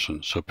this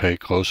person, so pay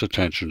close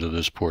attention to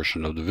this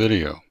portion of the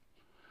video.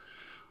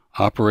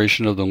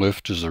 Operation of the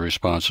lift is the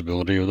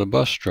responsibility of the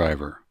bus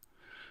driver.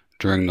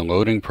 During the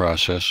loading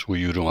process, we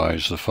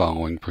utilize the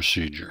following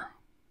procedure.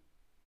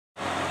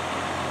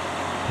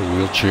 The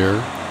wheelchair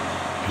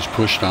is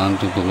pushed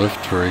onto the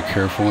lift very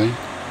carefully,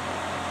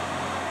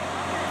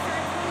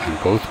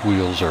 and both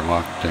wheels are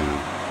locked down.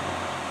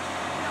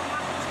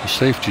 A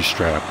safety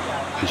strap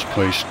is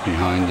placed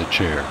behind the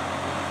chair.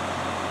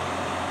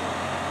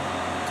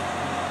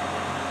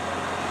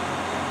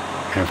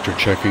 After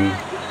checking,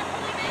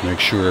 make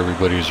sure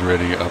everybody's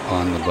ready up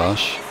on the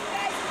bus.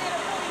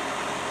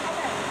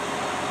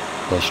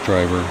 Bus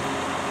driver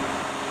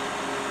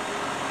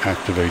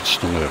activates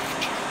the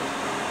lift.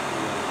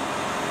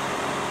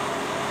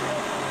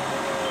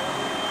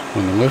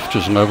 When the lift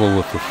is level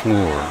with the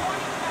floor,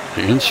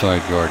 the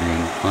inside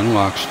guardian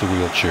unlocks the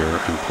wheelchair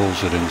and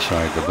pulls it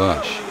inside the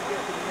bus.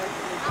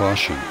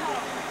 Caution: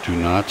 do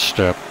not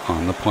step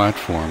on the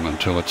platform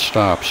until it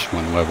stops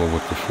when level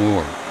with the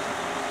floor,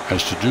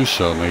 as to do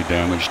so may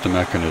damage the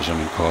mechanism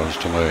and cause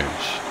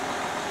delays.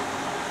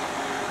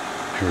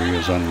 Here he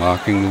is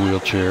unlocking the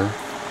wheelchair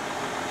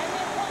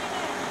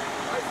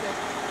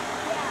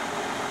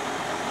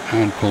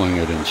and pulling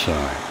it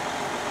inside.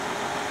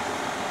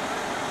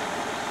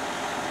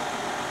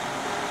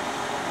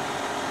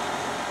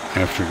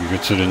 After he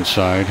gets it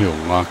inside, he'll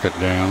lock it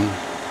down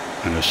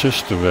and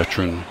assist the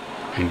veteran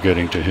in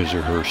getting to his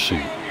or her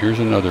seat. Here's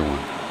another one.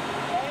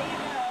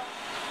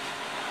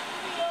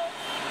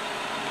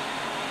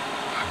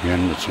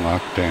 Again, it's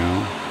locked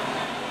down.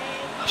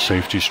 A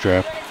safety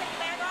strap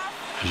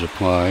is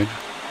applied.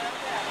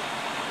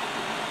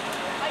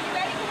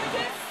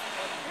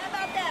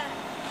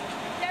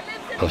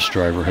 Bus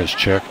driver has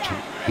checked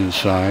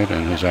inside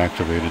and has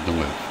activated the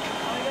lift.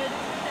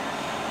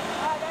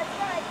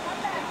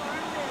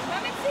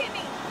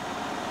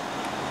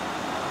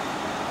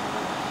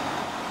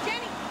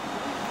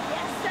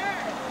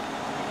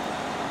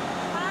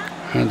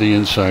 And the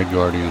inside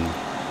guardian,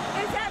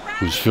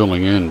 who's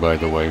filling in, by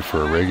the way,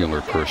 for a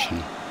regular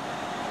person,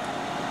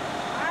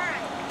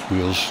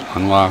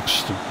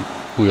 unlocks the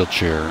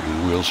wheelchair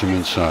and wheels him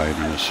inside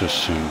and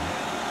assists him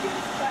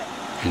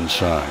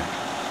inside.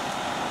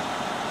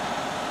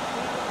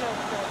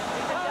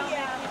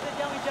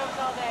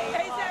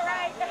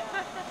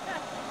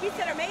 He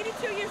said, I'm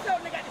 82 years old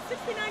and I got a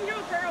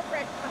 69-year-old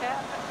girlfriend.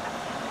 Yeah,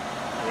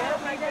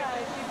 oh my God.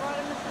 She brought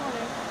him this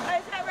morning. Oh,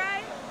 is that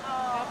right?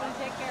 Helping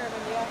take care of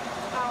him, yeah.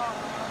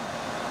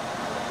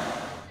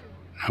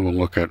 And we'll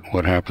look at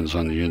what happens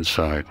on the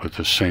inside with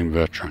the same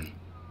veteran.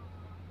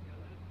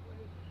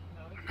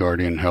 The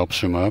guardian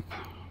helps him up,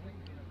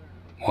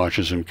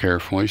 watches him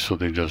carefully so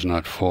that he does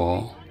not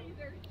fall,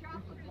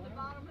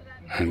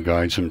 and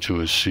guides him to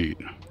his seat,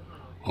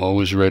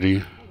 always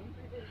ready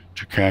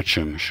to catch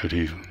him should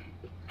he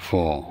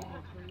fall.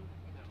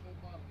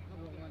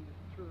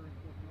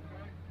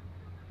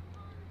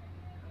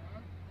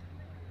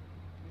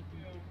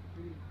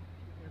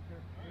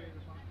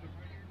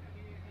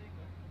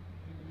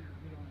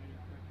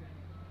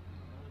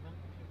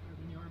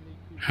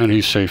 And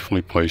he's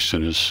safely placed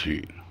in his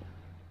seat.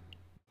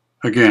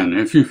 Again,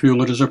 if you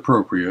feel it is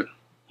appropriate,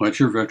 let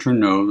your veteran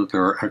know that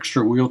there are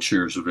extra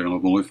wheelchairs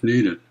available if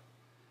needed.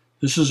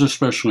 This is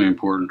especially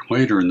important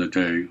later in the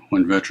day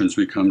when veterans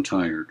become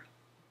tired.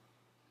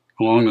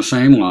 Along the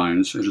same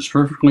lines, it is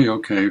perfectly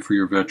okay for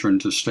your veteran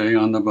to stay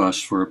on the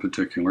bus for a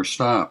particular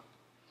stop.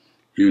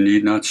 You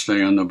need not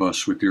stay on the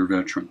bus with your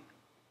veteran.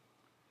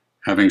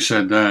 Having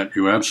said that,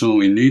 you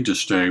absolutely need to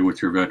stay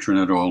with your veteran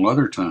at all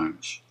other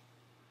times.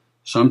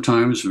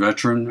 Sometimes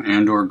veteran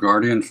and/or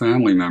guardian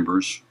family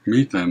members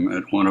meet them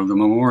at one of the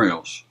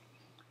memorials.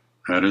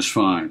 That is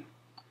fine.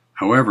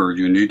 However,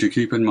 you need to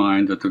keep in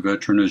mind that the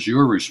veteran is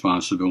your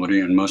responsibility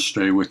and must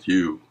stay with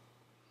you.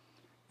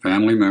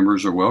 Family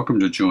members are welcome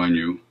to join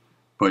you,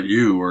 but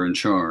you are in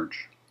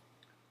charge.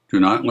 Do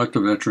not let the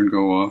veteran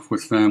go off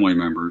with family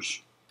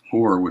members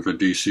or with a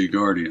DC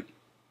guardian.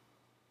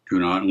 Do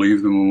not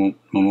leave the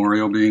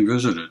memorial being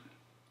visited.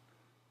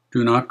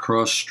 Do not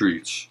cross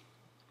streets.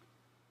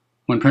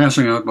 When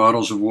passing out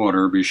bottles of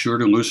water, be sure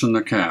to loosen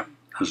the cap,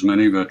 as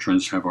many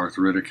veterans have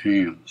arthritic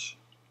hands.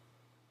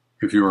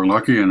 If you are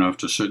lucky enough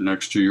to sit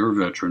next to your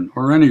veteran,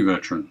 or any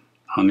veteran,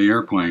 on the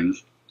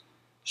airplanes,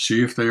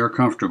 see if they are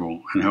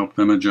comfortable and help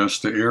them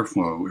adjust the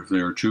airflow if they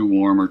are too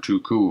warm or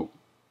too cool.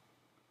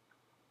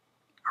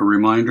 A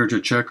reminder to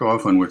check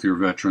often with your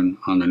veteran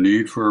on the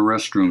need for a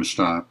restroom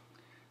stop,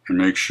 and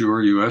make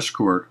sure you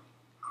escort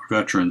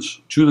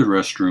veterans to the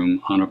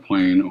restroom on a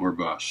plane or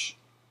bus.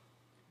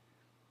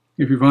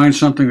 If you find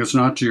something that's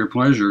not to your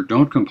pleasure,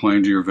 don't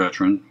complain to your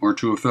veteran or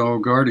to a fellow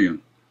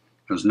guardian,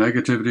 as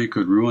negativity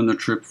could ruin the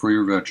trip for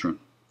your veteran.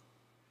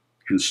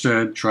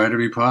 Instead, try to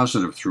be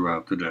positive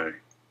throughout the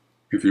day.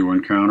 If you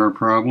encounter a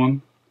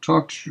problem,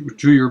 talk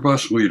to your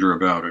bus leader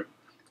about it,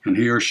 and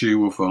he or she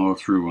will follow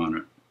through on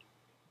it.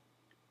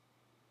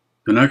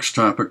 The next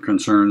topic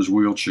concerns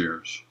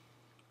wheelchairs.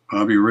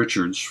 Bobby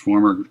Richards,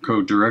 former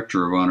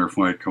co-director of Honor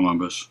Flight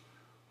Columbus,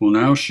 will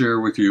now share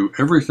with you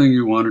everything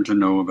you wanted to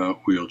know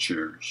about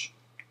wheelchairs.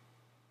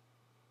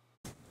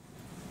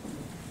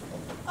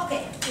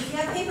 Okay, if you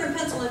have paper and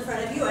pencil in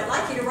front of you, I'd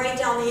like you to write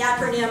down the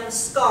acronym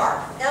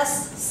SCAR.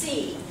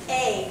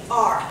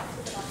 S-C-A-R.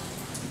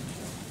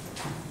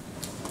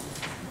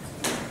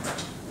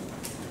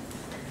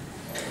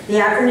 The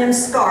acronym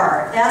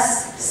SCAR.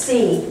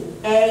 S-C-A-R.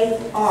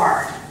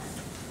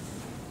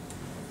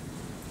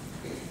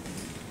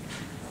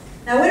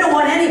 Now, we don't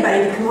want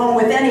anybody to come home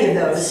with any of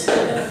those,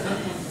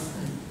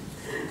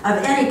 of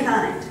any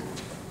kind.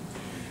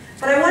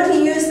 But I want to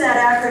use that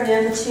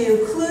acronym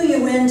to clue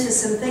you into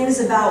some things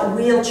about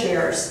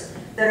wheelchairs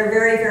that are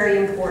very, very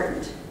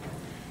important.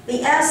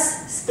 The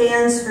S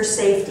stands for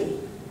safety.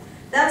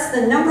 That's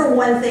the number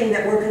one thing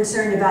that we're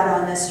concerned about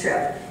on this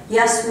trip.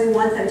 Yes, we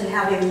want them to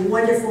have a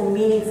wonderful,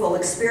 meaningful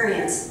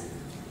experience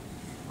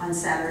on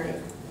Saturday.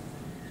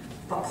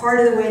 But part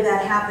of the way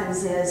that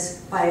happens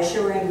is by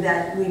assuring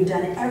that we've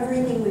done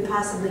everything we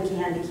possibly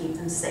can to keep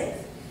them safe.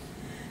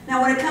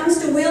 Now, when it comes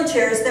to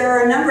wheelchairs, there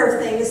are a number of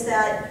things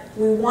that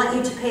we want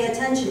you to pay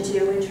attention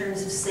to in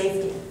terms of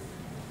safety.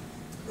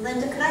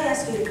 Linda, could I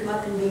ask you to come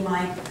up and be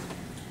my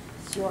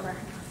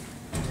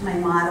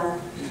model?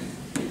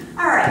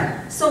 All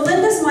right, so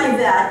Linda's my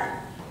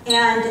vet,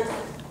 and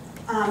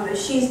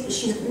she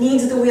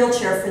needs the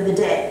wheelchair for the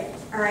day.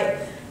 All right.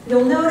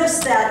 You'll notice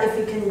that, if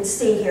you can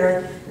see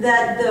here,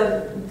 that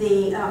the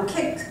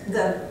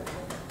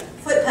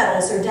foot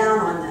pedals are down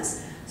on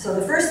this. So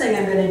the first thing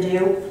I'm going to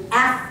do,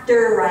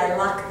 after I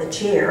lock the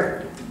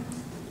chair,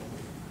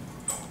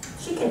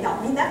 she can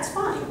help me, that's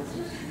fine.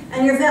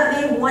 And your vet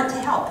may want to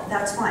help,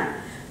 that's fine.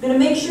 I'm going to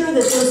make sure that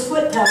those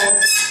foot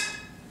pedals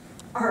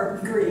are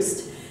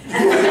greased. Ooh,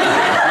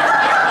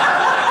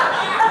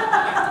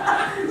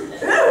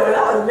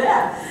 that was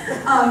bad.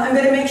 I'm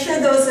going to make sure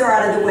those are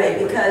out of the way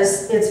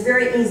because it's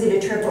very easy to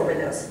trip over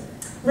those.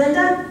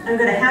 Linda, I'm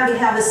going to have you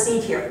have a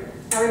seat here.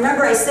 Now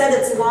remember, I said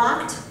it's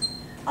locked.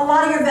 A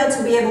lot of your vets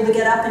will be able to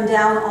get up and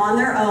down on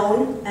their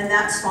own, and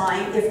that's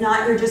fine. If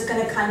not, you're just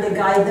going to kind of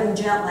guide them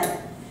gently.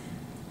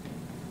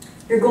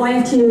 You're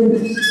going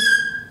to...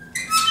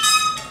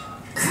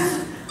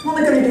 I'm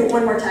only going to do it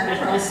one more time, I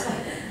promise.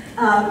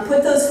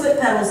 Put those foot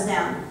pedals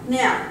down.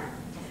 Now,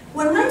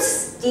 when I'm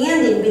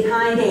standing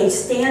behind a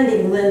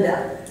standing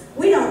Linda,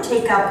 we don't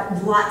take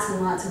up lots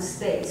and lots of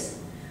space.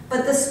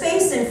 But the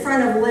space in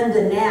front of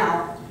Linda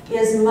now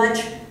is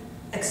much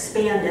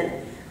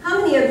expanded. How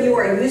many of you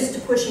are used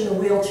to pushing a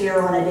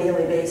wheelchair on a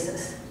daily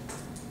basis?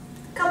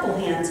 A couple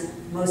hands,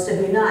 most of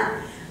you not.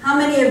 How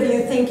many of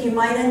you think you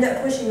might end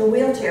up pushing a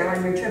wheelchair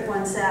on your trip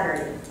on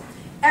Saturday?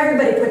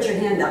 Everybody put your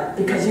hand up,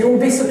 because you will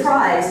be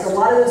surprised. A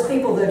lot of those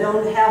people that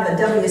don't have a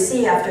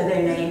WC after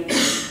their name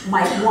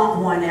might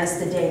want one as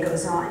the day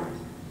goes on.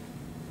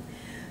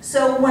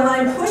 So when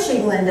I'm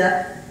pushing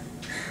Linda,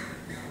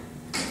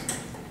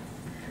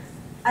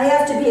 I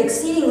have to be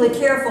exceedingly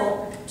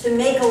careful to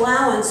make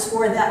allowance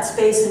for that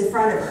space in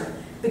front of her.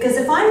 Because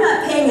if I'm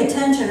not paying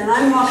attention and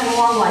I'm walking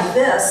along like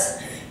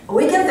this,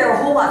 we get there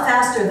a whole lot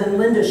faster than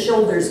Linda's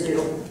shoulders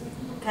do,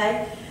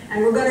 okay?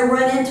 And we're going to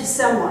run into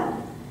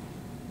someone.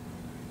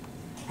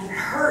 And it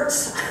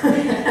hurts.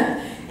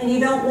 And you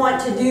don't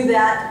want to do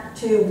that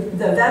to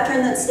the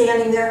veteran that's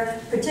standing there.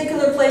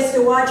 Particular place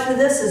to watch for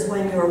this is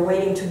when you're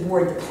waiting to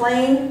board the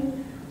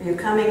plane, or you're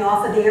coming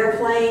off of the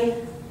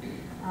airplane,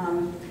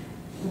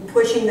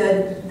 pushing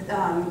the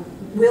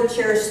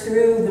wheelchairs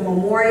through the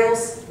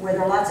memorials where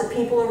there are lots of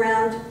people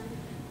around.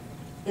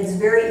 It's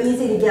very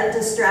easy to get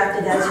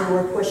distracted as you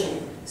are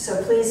pushing.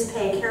 So please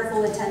pay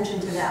careful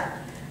attention to that.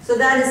 So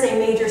that is a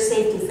major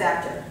safety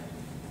factor.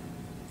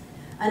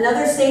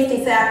 Another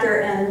safety factor,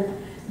 and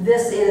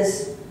this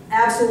is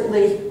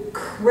absolutely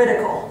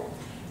critical,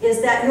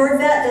 is that your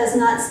vet does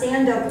not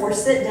stand up or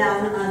sit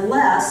down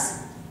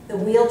unless the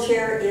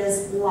wheelchair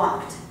is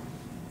locked.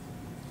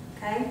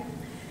 Okay?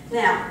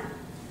 Now,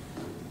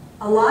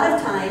 a lot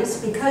of times,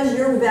 because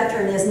your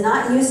veteran is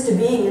not used to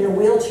being in a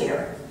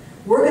wheelchair,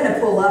 we're going to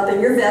pull up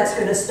and your vet's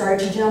going to start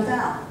to jump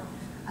out.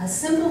 A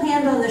simple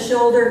hand on the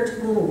shoulder,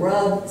 a little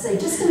rub, say,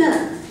 just a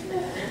minute.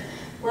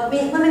 Let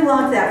me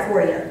lock that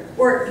for you.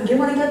 Or, do you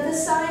want to get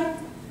this side?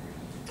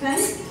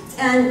 Okay?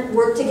 And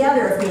work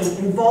together with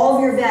me.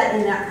 Involve your vet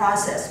in that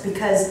process,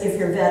 because if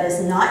your vet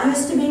is not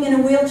used to being in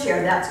a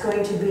wheelchair, that's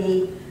going to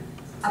be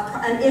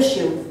an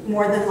issue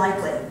more than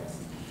likely.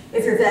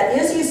 If your vet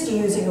is used to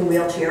using a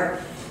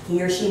wheelchair,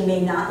 he or she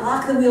may not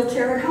lock the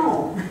wheelchair at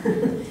home.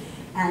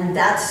 And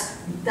that's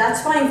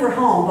fine for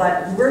home,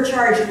 but we're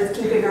charged with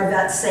keeping our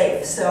vets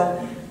safe.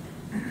 So,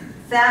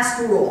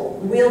 fast rule,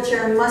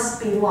 wheelchair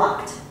must be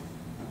locked,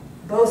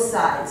 both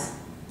sides,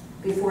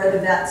 before the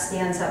vet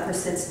stands up or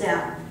sits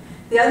down.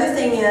 The other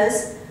thing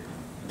is,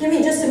 give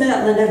me just a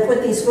minute, Linda, to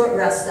put these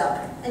footrests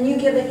up. And you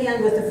give a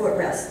hand with the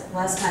footrest.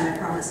 Last time, I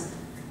promise.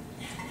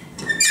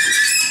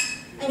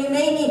 And you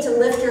may need to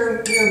lift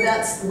your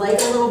vet's leg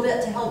a little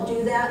bit to help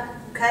do that,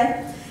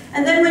 okay?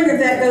 And then when your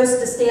vet goes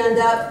to stand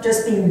up,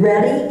 just be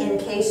ready in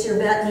case your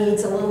vet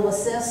needs a little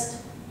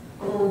assist,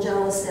 a little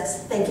gentle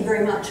assist. Thank you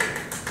very much.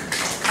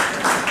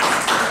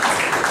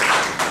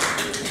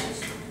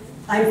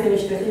 I'm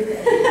finished with you.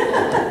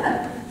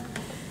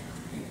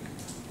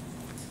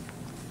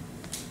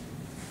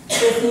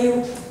 If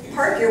you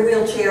park your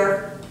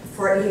wheelchair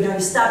for, you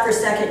stop for a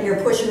second,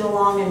 you're pushing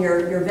along and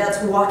your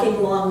vet's walking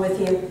along with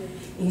you,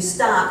 you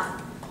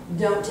stop,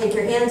 don't take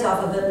your hands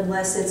off of it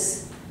unless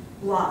it's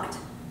locked.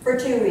 For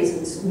two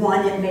reasons.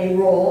 One, it may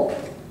roll.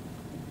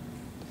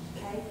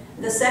 Okay.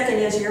 The second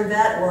is your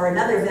vet or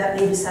another vet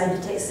may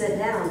decide to sit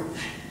down.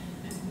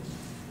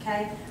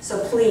 Okay. So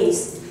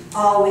please,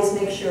 always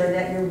make sure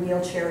that your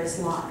wheelchair is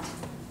locked.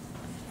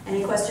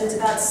 Any questions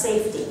about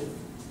safety?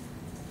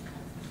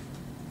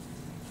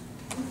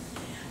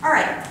 All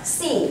right,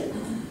 C.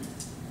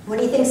 What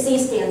do you think C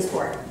stands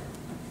for?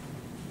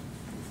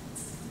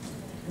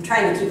 I'm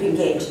trying to keep you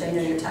engaged. I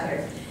know you're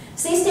tired.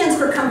 C stands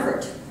for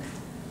comfort.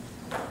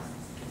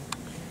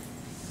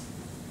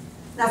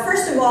 Now,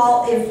 first of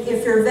all,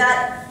 if your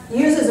vet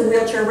uses a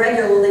wheelchair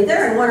regularly,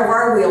 they're in one of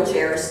our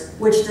wheelchairs,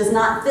 which does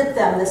not fit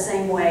them the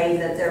same way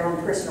that their own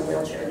personal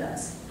wheelchair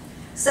does.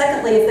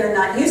 Secondly, if they're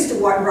not used to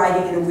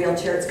riding in a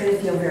wheelchair, it's going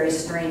to feel very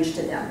strange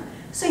to them.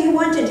 So you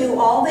want to do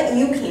all that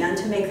you can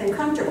to make them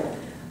comfortable.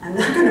 I'm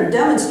not going to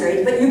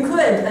demonstrate, but you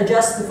could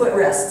adjust the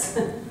footrests,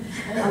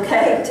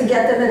 okay, to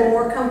get them at a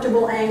more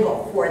comfortable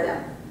angle for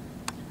them.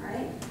 All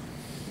right?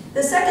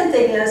 The second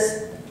thing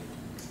is,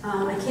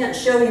 I can't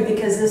show you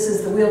because this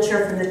is the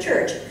wheelchair from the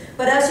church,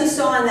 but as you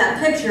saw in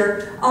that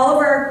picture, all of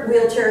our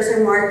wheelchairs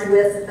are marked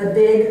with a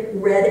big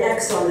red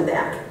X on the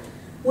back,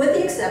 with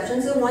the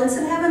exceptions of ones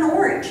that have an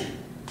orange.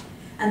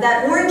 And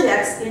that orange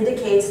X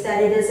indicates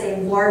that it is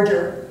a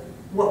larger,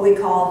 what we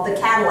call the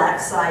Cadillac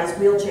size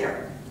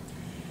wheelchair.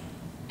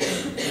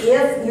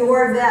 If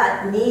your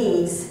vet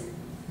needs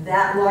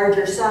that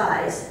larger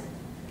size,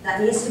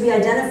 that needs to be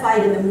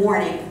identified in the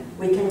morning.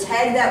 We can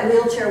tag that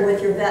wheelchair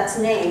with your vet's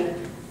name.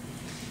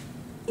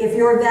 If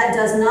your vet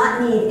does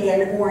not need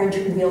an orange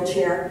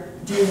wheelchair,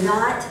 do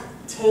not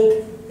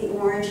take the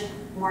orange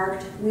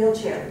marked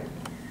wheelchair.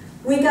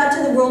 We got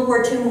to the World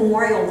War II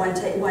memorial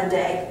one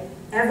day.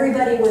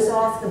 Everybody was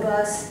off the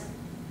bus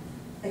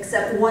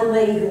except one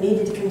lady who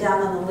needed to come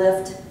down on the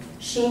lift.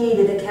 She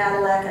needed a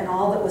Cadillac, and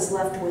all that was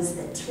left was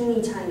the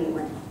teeny tiny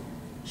one.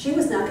 she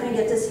was not going to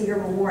get to see her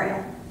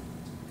memorial.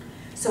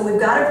 So we've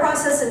got a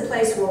process in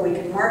place where we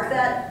can mark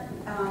that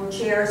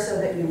chair so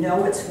that you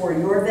know it's for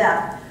your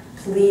vet.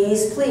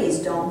 Please, please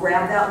don't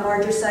grab that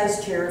larger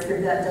size chair if your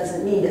vet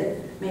doesn't need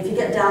it. I mean, if you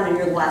get down and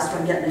you're the last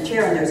one getting a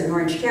chair and there's an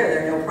orange chair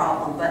there, no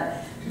problem.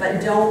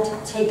 But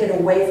don't take it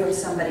away from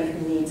somebody who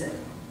needs it,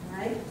 all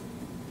right?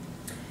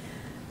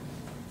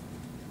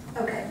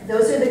 Okay,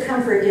 those are the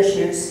comfort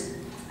issues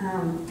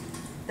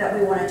that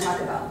we want to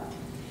talk about.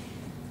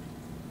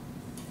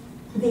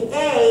 The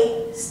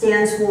A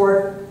stands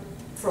for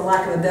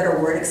lack of a better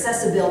word,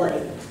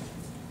 accessibility.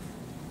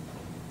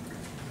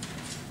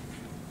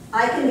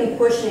 I can be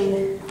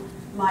pushing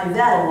my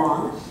vet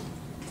along,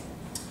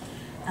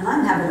 and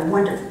I'm having a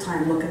wonderful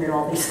time looking at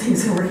all these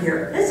things over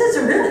here. This is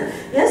really,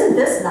 isn't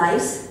this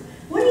nice?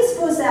 What do you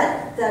suppose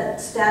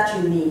that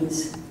statue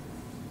means?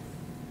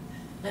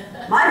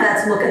 My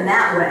vet's looking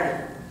that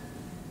way.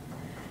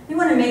 You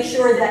want to make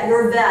sure that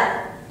your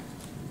vet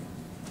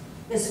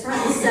is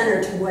front and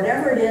center to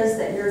whatever it is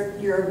that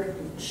you're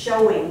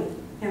showing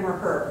him or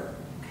her,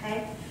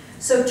 okay?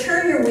 So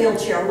turn your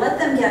wheelchair, let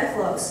them get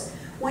close.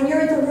 When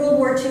you're at the World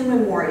War II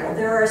Memorial,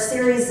 there are a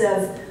series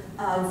of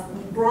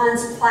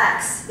bronze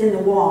plaques in the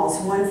walls,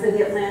 one for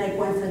the Atlantic,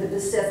 one for the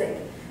Pacific.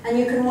 And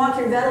you can walk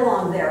your vet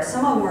along there.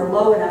 Some of them are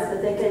low enough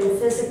that they can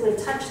physically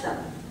touch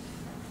them.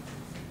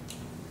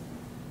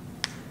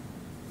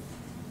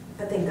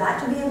 But they've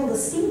got to be able to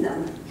see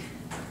them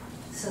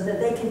so that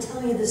they can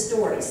tell you the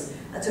stories.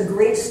 That's a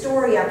great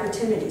story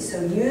opportunity,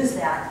 so use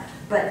that,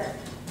 but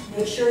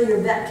make sure your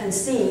vet can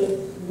see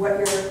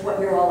what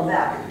you're all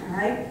about, all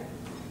right?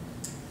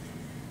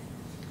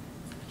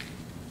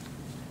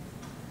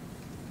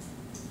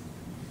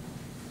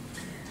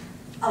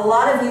 A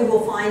lot of you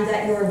will find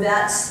that your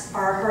vets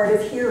are hard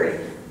of hearing.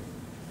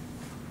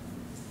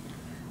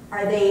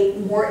 Are they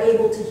more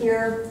able to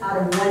hear out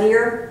of one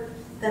ear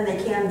than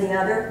they can the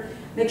other?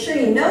 Make sure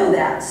you know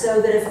that,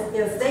 so that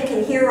if they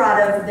can hear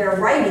out of their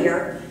right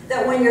ear,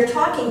 that when you're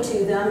talking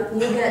to them,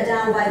 you get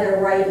down by their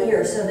right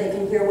ear so they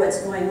can hear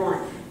what's going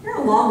on. You're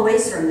a long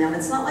ways from them.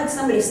 It's not like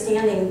somebody's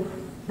standing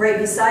right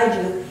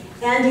beside you,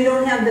 and you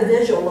don't have the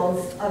visual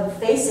of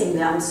facing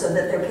them so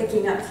that they're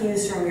picking up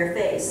cues from your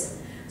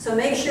face. So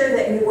make sure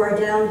that you are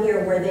down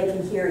here where they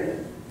can hear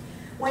you.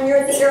 When you're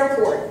at the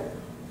airport,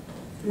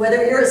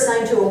 whether you're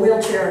assigned to a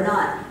wheelchair or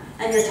not,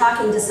 and you're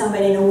talking to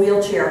somebody in a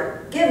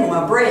wheelchair, give them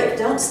a break.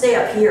 Don't stay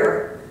up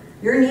here.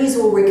 Your knees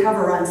will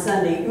recover on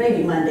Sunday,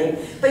 maybe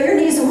Monday, but your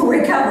knees will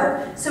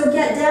recover. So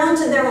get down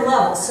to their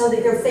level so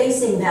that you're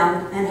facing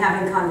them and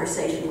having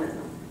conversation with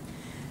them.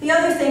 The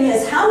other thing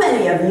is, how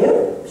many of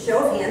you, show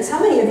of hands, how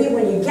many of you,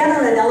 when you get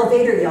on an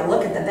elevator, you'll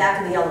look at the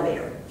back of the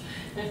elevator?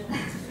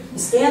 You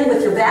stand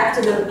with your back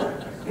to the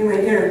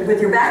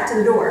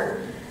door.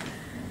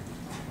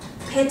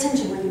 Pay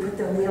attention when you put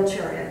the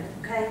wheelchair in,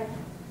 okay?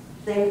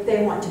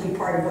 They want to be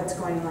part of what's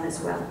going on as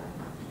well.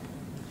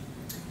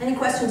 Any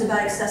questions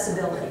about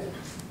accessibility?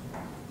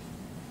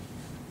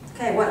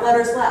 Okay, what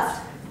letter's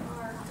left?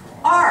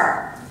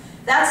 R.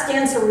 That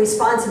stands for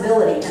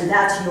responsibility, and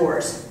that's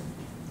yours.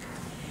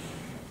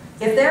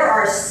 If there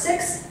are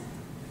 6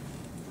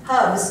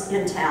 hubs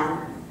in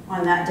town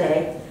on that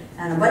day,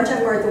 and a bunch of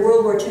them are at the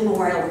World War II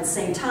Memorial at the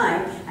same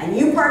time, and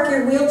you park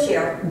your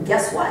wheelchair,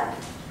 guess what?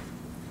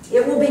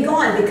 It will be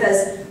gone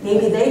because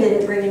maybe they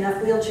didn't bring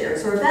enough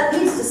wheelchairs, or that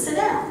needs to sit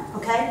down,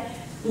 okay?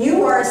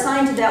 You are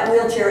assigned to that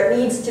wheelchair. It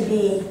needs to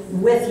be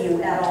with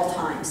you at all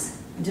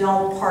times.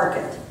 Don't park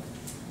it.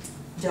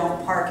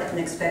 Don't park it and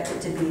expect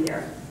it to be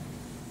there.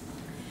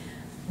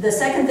 The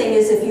second thing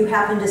is, if you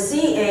happen to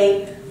see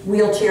a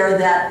wheelchair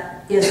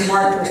that is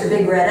marked with a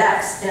big red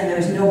X and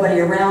there's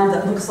nobody around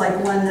that looks like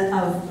one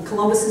of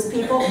Columbus's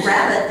people,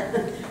 grab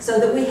it so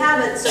that we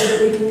have it, so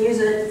that we can use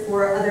it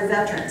for other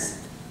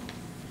veterans.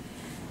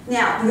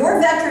 Now, your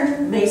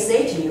veteran may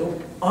say to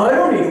you, I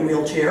don't need a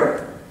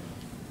wheelchair.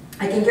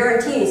 I can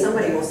guarantee you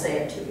somebody will say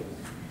it to you.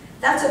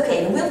 That's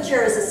okay. The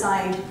wheelchair is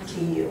assigned to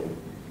you.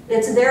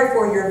 It's there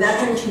for your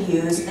veteran to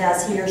use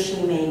as he or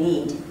she may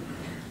need.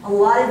 A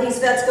lot of these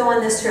vets go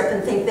on this trip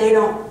and think they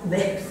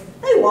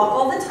walk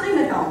all the time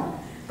at home,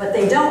 but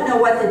they don't know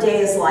what the day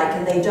is like,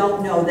 and they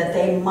don't know that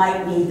they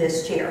might need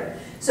this chair.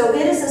 So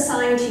it is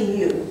assigned to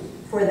you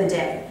for the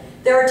day.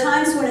 There are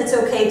times when it's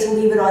okay to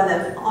leave it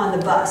on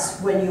the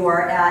bus when you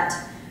are at,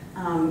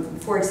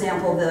 for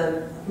example,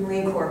 the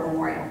Marine Corps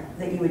Memorial,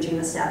 the Iwo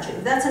Jima statue.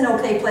 That's an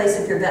okay place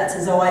if your vet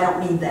says, oh, I don't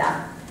need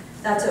that.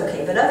 That's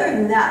okay. But other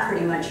than that,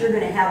 pretty much, you're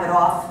going to have it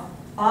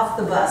off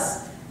the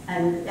bus,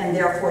 and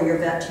therefore your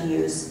vet to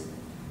use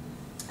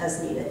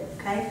as needed,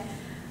 okay?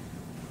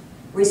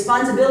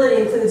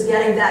 Responsibility includes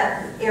getting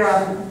that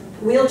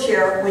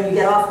wheelchair when you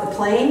get off the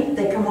plane.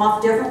 They come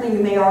off differently.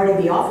 You may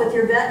already be off with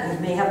your vet. You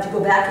may have to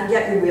go back and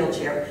get your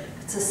wheelchair.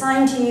 If it's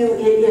assigned to you,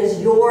 it is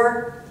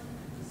your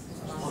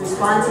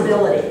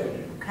responsibility,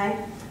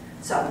 okay?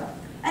 So,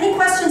 any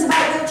questions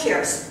about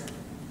wheelchairs?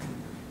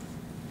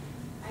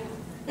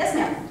 Yes,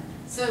 ma'am.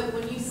 So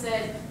when you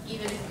said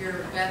even if your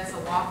vet's a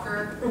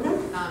walker,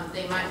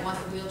 they might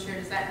want the wheelchair,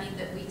 does that mean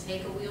that we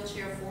take a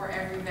wheelchair for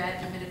every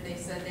vet even if they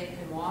said they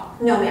can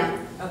walk? No,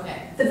 ma'am.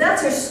 Okay. The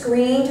vets are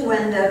screened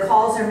when the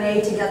calls are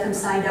made to get them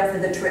signed up for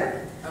the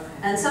trip. Okay.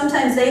 And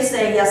sometimes they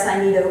say, yes,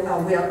 I need a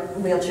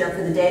wheelchair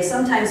for the day.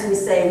 Sometimes we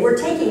say, we're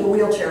taking a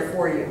wheelchair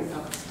for you.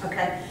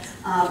 Okay?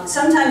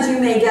 Sometimes you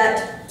may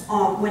get,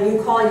 when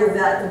you call your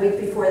vet the week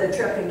before the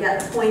trip and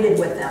get appointed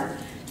with them,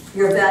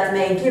 your vet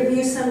may give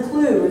you some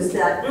clues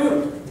that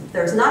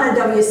there's not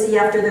a WC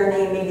after their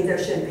name, maybe there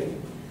should be.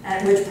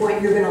 At which point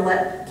you're going to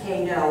let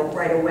Kay know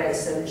right away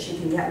so that she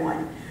can get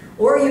one.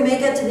 Or you may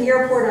get to the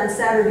airport on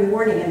Saturday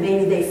morning and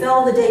maybe they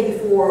fell the day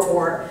before,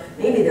 or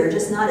maybe they're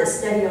just not as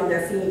steady on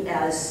their feet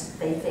as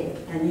they think,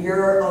 and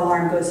your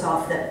alarm goes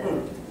off that we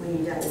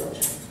need to have a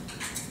wheelchair.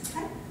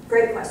 Okay?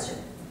 Great question.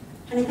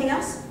 Anything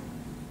else?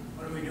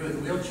 What do we do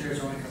with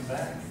wheelchairs when we come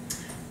back?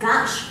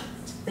 Gosh,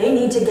 they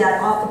need to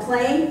get off the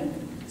plane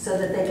so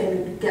that they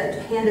can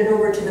get handed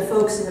over to the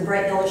folks in the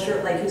bright yellow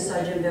shirt like you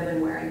saw Jim Biven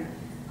wearing.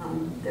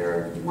 There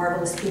are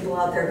marvelous people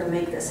out there who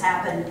make this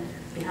happen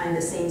behind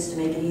the scenes to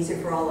make it easier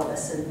for all of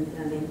us, and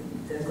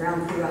the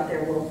ground crew out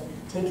there will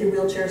take your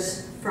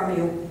wheelchairs from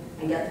you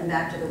and get them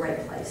back to the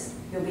right place.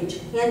 You'll be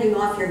handing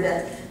off your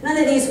vet. None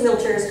of these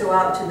wheelchairs go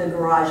out to the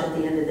garage at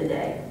the end of the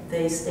day.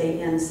 They stay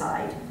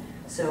inside.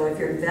 So if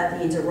your vet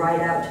needs a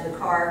ride out to the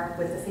car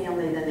with the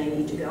family, then they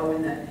need to go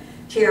in the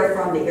chair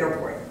from the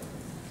airport.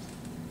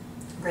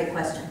 Great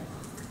question.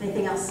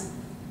 Anything else?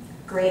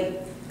 Great.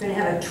 Going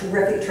to have a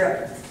terrific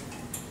trip.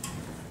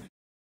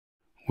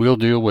 We'll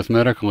deal with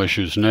medical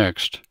issues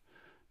next.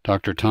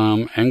 Dr.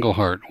 Tom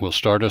Engelhardt will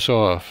start us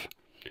off,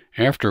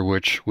 after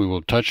which we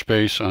will touch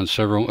base on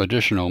several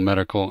additional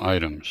medical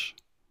items.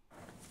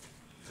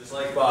 Just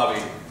like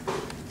Bobby,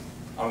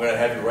 I'm going to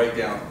have you write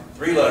down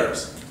 3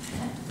 letters.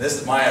 This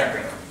is my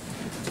acronym.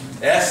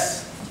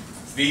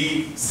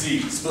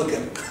 SVC.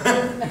 Spookin.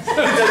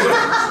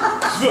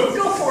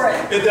 Go for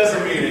it. It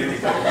doesn't mean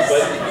anything.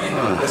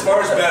 But as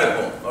far as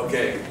medical,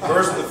 okay,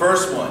 the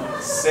first one,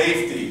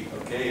 safety.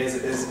 Okay,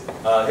 is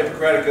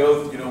Hippocratic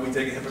Oath. You know, we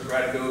take a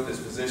Hippocratic Oath as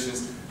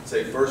physicians,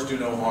 say first do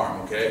no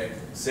harm, okay?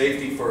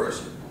 Safety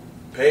first.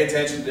 Pay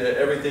attention to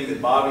everything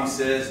that Bobby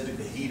says,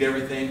 heed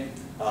everything.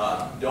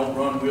 Don't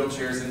run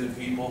wheelchairs into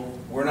people.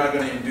 We're not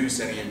going to induce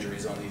any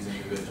injuries on these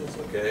individuals,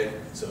 okay?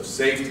 So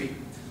safety.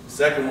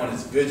 Second one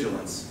is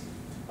vigilance.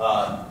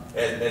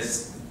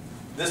 As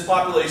this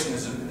population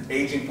is an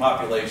aging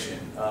population.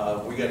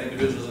 We got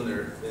individuals in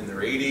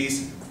their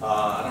 80s.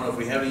 I don't know if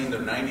we have any in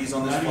their 90s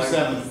on this flight.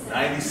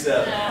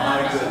 97.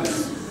 My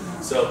goodness.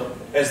 So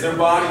as their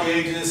body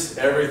ages,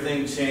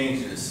 everything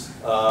changes.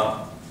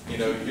 You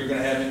know, you're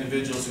going to have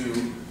individuals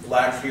who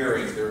lack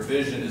hearing. Their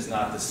vision is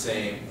not the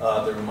same.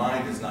 Their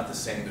mind is not the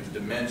same. There's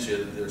dementia.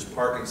 There's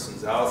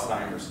Parkinson's,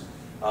 Alzheimer's.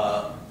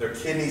 Their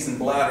kidneys and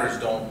bladders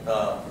don't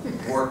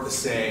work the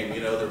same. You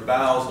know, their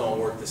bowels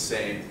don't work the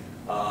same.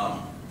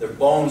 Their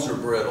bones are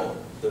brittle.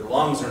 Their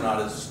lungs are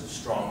not as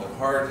strong. Their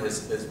heart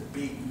has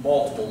beat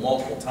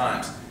multiple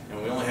times,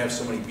 and we only have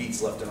so many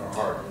beats left in our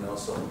heart. You know,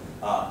 so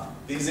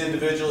these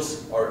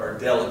individuals are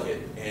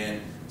delicate,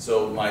 and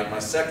so my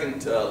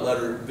second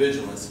letter,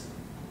 vigilance.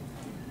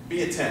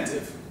 Be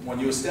attentive. When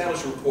you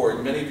establish a rapport,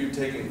 many of you are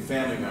taking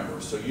family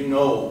members, so you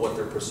know what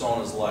their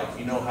persona is like.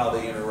 You know how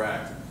they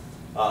interact.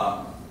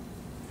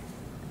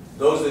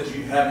 Those that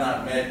you have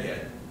not met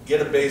yet,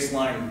 get a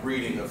baseline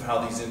reading of how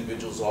these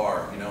individuals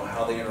are, you know,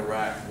 how they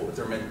interact, what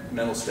their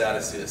mental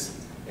status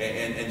is,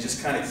 and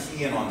just kind of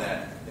key in on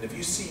that. And if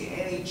you see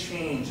any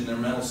change in their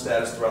mental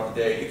status throughout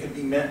the day, it could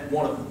be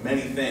one of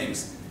many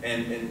things,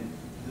 and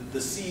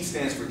the C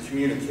stands for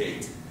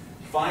communicate.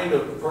 Find a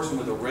person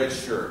with a red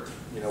shirt.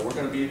 You know, we're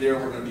going to be there,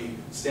 we're going to be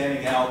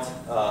standing out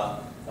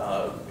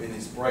in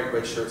these bright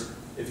red shirts.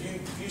 If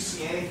you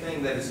see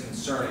anything that is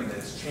concerning, that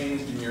has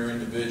changed in your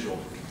individual,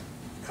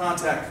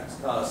 contact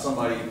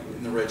somebody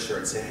in the red shirt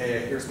and say,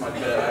 hey, here's my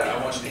vet,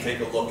 I want you to take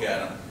a look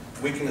at them.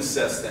 We can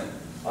assess them.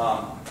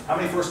 How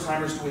many first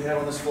timers do we have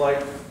on this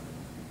flight?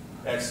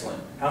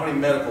 Excellent. How many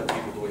medical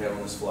people do we have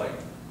on this flight?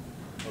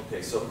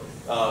 Okay, so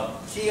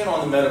key in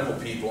on the medical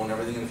people and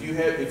everything. And if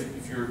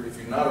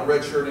you're not a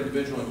red shirt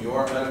individual and you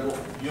are medical,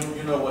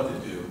 you know what to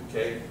do.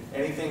 Okay,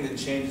 anything that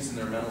changes in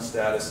their mental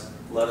status,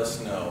 let us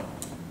know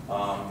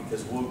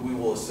because we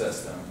will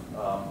assess them.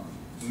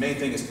 The main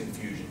thing is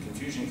confusion.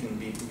 Confusion can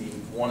be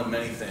one of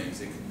many things.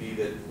 It could be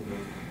that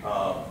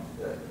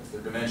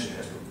their dementia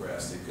has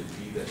progressed. It could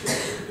be that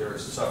they're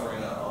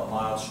suffering a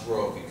mild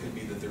stroke. It could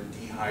be that they're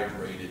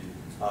dehydrated.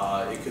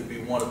 It could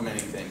be one of many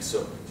things.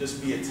 So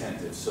just be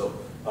attentive. So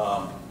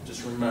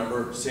just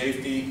remember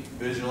safety,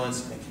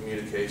 vigilance, and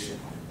communication,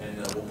 and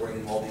we'll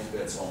bring all these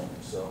vets home.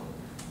 So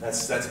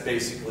that's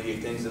basically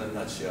things in a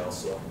nutshell.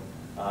 So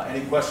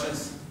any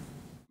questions?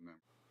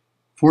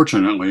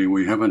 Fortunately,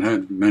 we haven't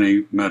had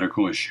many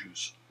medical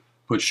issues,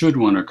 but should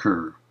one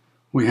occur,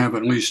 we have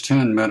at least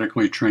 10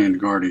 medically trained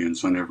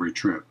guardians on every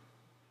trip.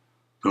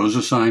 Those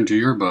assigned to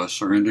your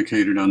bus are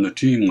indicated on the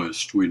team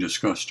list we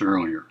discussed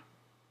earlier.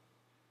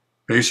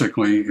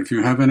 Basically, if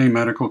you have any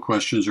medical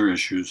questions or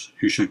issues,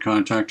 you should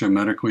contact a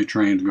medically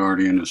trained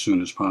guardian as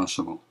soon as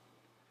possible.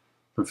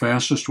 The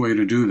fastest way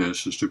to do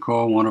this is to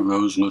call one of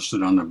those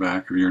listed on the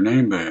back of your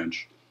name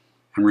badge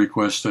and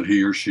request that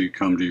he or she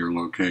come to your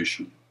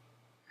location.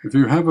 If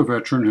you have a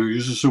veteran who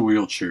uses a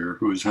wheelchair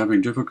who is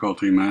having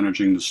difficulty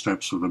managing the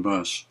steps of the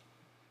bus,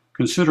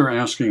 consider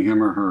asking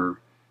him or her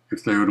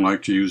if they would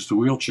like to use the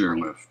wheelchair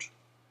lift.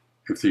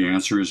 If the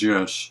answer is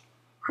yes,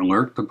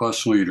 alert the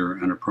bus leader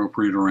and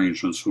appropriate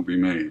arrangements will be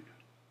made.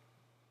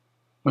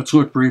 Let's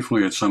look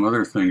briefly at some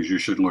other things you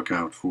should look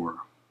out for.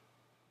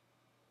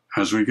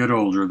 As we get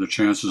older, the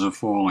chances of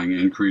falling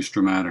increase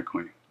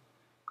dramatically.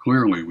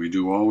 Clearly, we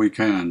do all we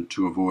can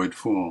to avoid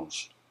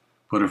falls,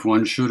 but if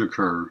one should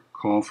occur,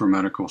 call for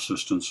medical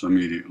assistance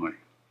immediately.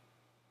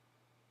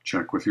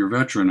 Check with your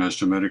veteran as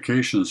to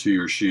medications he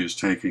or she is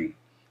taking,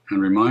 and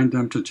remind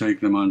them to take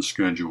them on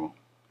schedule.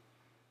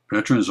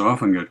 Veterans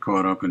often get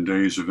caught up in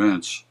day's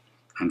events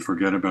and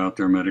forget about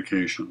their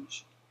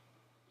medications.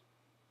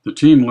 The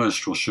team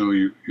list will show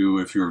you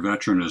if your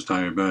veteran is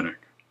diabetic.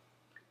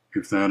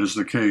 If that is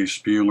the case,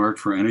 be alert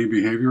for any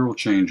behavioral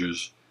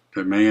changes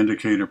that may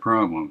indicate a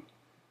problem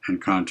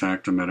and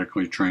contact a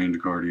medically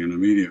trained guardian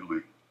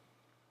immediately.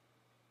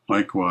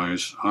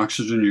 Likewise,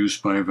 oxygen use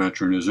by a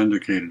veteran is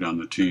indicated on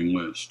the team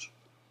list.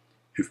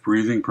 If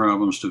breathing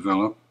problems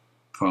develop,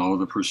 follow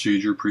the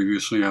procedure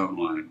previously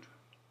outlined.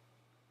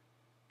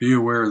 Be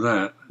aware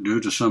that, due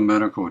to some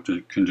medical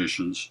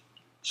conditions,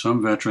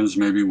 some veterans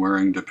may be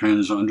wearing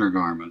Depends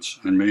undergarments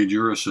and may need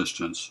your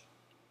assistance,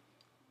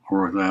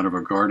 or that of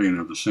a guardian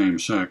of the same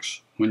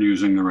sex, when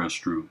using the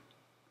restroom.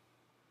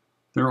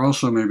 There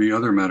also may be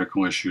other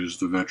medical issues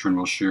the veteran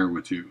will share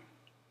with you.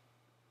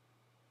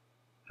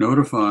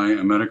 Notify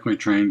a medically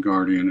trained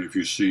guardian if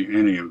you see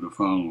any of the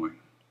following: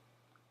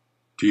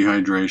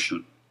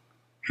 dehydration,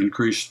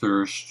 increased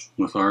thirst,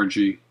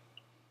 lethargy,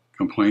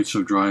 complaints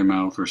of dry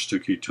mouth or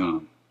sticky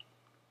tongue,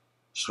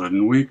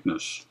 sudden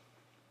weakness,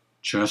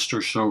 chest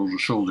or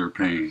shoulder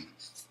pain,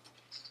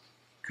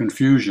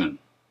 confusion,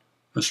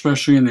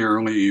 especially in the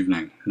early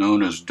evening,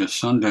 known as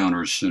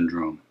sundowner's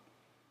syndrome,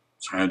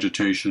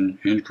 agitation,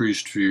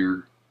 increased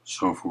fear,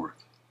 so forth,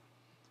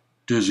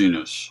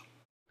 dizziness.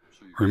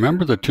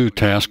 Remember the 2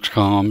 tasks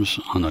columns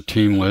on the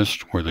team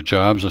list where the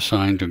jobs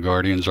assigned to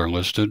guardians are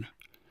listed?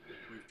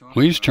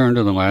 Please turn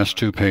to the last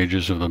 2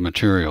 pages of the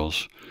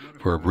materials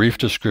for a brief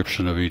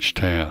description of each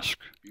task.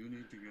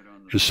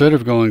 Instead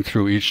of going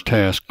through each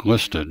task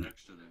listed,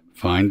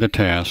 find the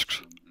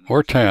tasks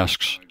or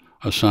tasks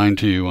assigned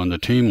to you on the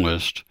team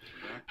list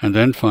and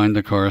then find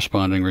the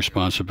corresponding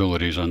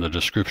responsibilities on the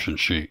description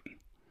sheet.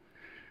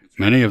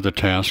 Many of the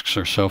tasks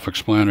are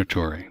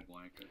self-explanatory.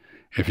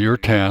 If your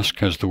task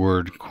has the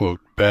word,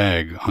 quote,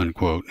 bag,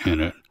 unquote, in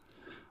it,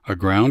 a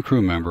ground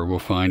crew member will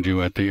find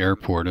you at the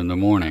airport in the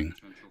morning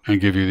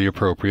and give you the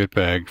appropriate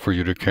bag for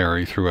you to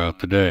carry throughout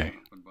the day.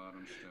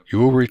 You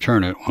will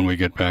return it when we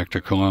get back to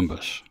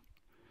Columbus.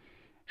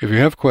 If you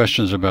have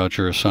questions about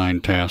your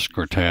assigned task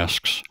or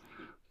tasks,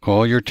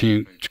 call your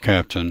team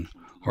captain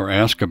or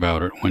ask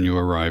about it when you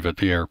arrive at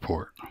the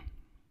airport.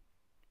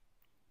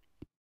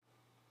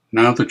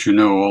 Now that you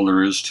know all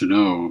there is to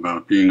know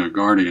about being a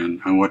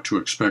guardian and what to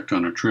expect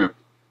on a trip,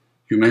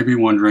 you may be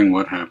wondering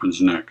what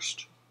happens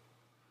next.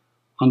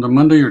 On the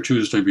Monday or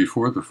Tuesday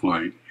before the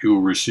flight, you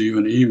will receive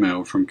an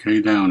email from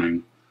Kay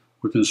Downing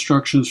with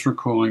instructions for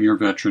calling your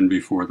veteran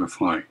before the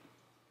flight.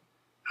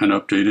 An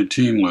updated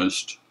team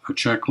list, a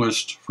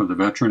checklist for the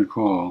veteran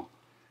call,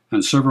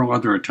 and several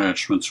other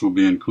attachments will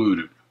be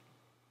included.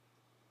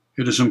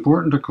 It is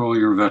important to call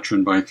your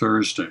veteran by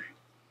Thursday,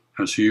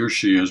 as he or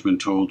she has been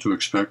told to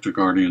expect a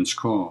guardian's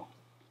call.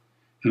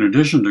 In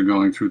addition to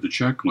going through the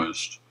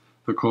checklist,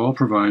 the call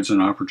provides an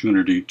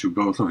opportunity to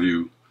both of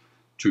you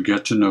to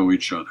get to know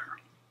each other.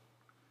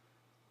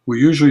 We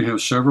usually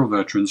have several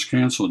veterans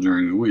cancel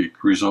during the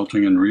week,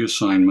 resulting in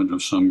reassignment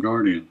of some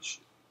guardians.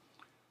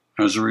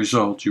 As a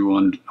result, you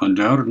will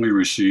undoubtedly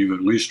receive at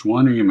least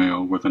one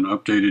email with an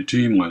updated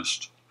team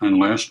list and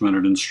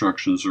last-minute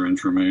instructions or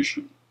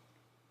information.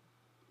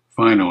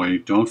 Finally,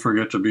 don't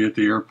forget to be at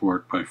the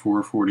airport by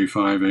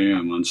 4:45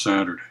 a.m. on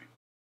Saturday.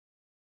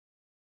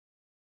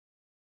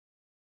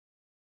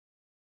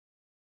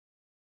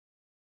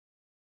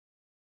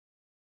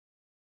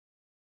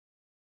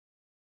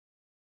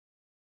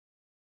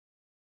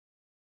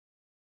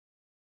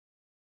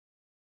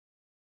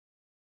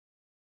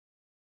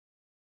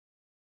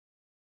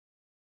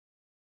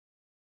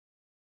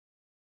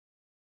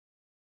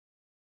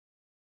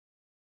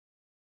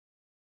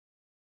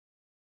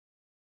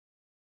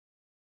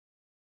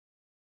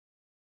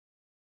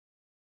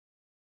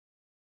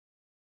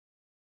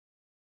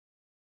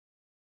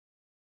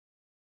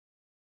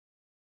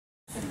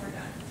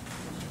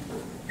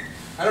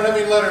 I don't have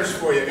any letters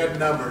for you, I got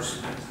numbers.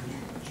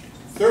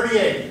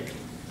 38.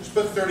 Just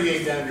put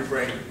 38 down in your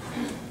brain.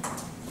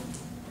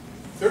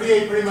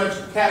 38 pretty much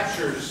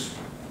captures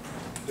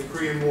the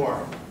Korean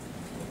War.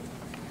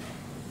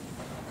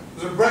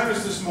 There was a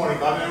breakfast this morning.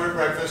 Bob and I were at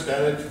breakfast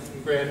down at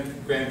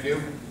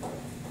Grandview.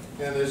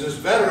 And there's this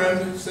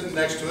veteran sitting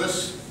next to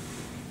us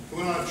who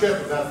went on a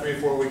trip about 3 or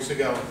 4 weeks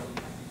ago.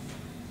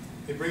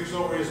 He brings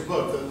over his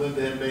book that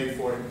Linda had made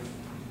for him.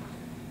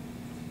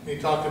 He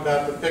talked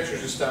about the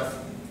pictures and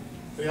stuff.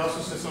 But he also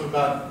said something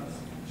about,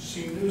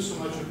 she knew so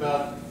much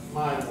about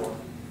my war.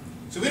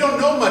 So we don't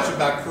know much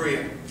about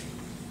Korea.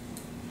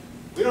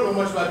 We don't know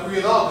much about Korea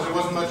at all because there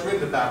wasn't much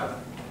written about it.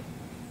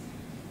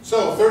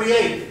 So,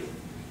 38.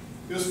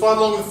 It was fought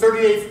along the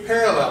 38th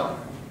parallel.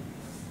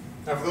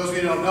 Now, for those of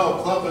you who don't know,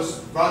 Columbus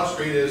Broad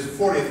Street is the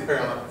 40th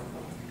parallel.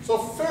 So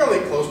fairly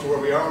close to where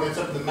we are, only it's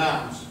up in the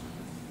mountains.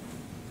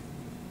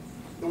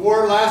 The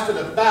war lasted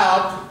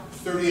about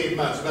 38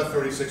 months, about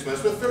 36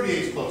 months, but 38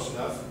 is close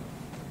enough.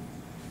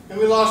 And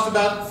we lost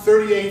about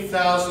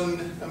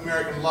 38,000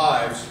 American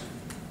lives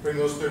during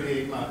those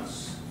 38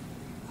 months.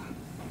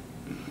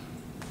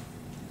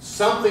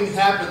 Something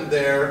happened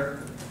there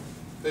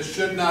that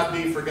should not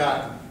be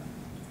forgotten.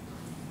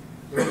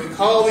 When we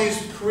call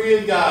these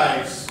Korean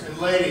guys and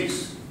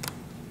ladies,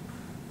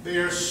 they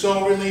are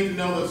so relieved to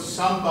know that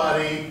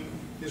somebody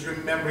is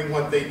remembering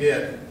what they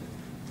did.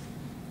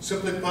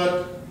 Simply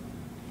put,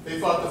 they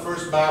fought the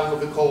first battle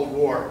of the Cold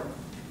War.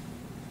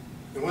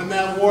 And when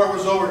that war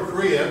was over in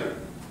Korea,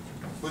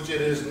 which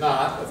it is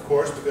not, of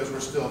course, because we're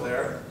still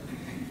there,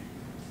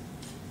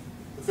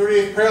 the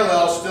 38th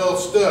parallel still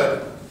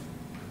stood.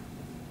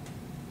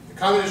 The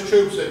communist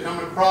troops had come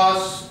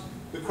across,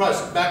 we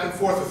crossed back and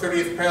forth the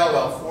 30th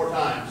parallel 4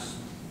 times.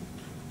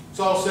 It's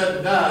all said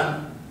and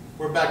done,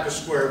 we're back to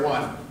square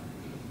one.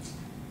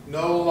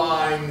 No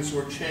lines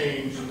were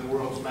changed in the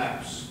world's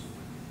maps.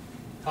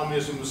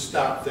 Communism was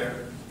stopped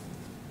there.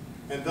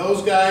 And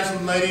those guys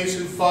and ladies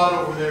who fought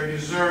over there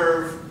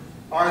deserve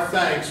our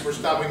thanks for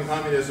stopping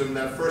communism in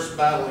that first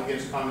battle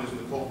against communism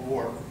in the Cold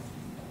War.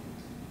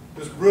 It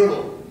was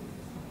brutal.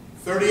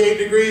 38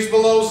 degrees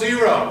below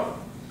zero.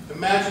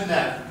 Imagine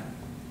that.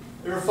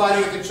 They were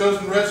fighting at the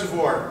Chosin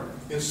Reservoir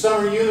in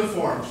summer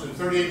uniforms at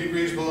 38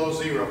 degrees below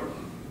zero.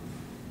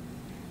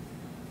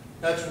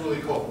 That's really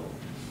cold.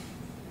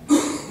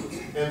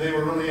 And they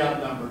were really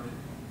outnumbered.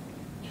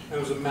 And it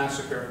was a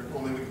massacre.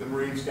 Only the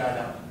Marines got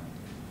out.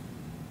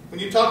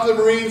 When you talk to the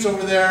Marines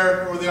over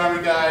there, or the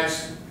Army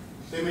guys,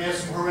 they may have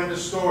some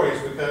horrendous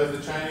stories because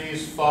the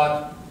Chinese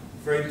fought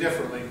very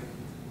differently.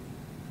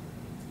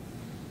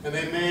 And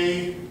they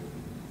may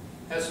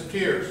have some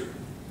tears.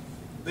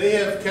 They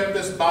have kept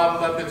this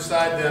bottled up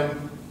inside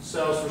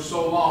themselves for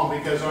so long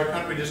because our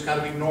country just kind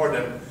of ignored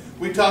them.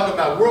 We talk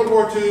about World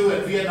War II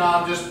and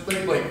Vietnam, just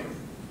blink, blink.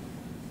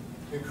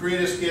 And Korea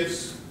just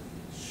gets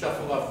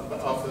shuffled off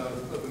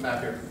the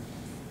map here.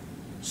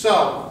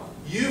 So,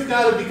 you've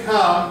got to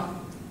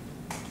become,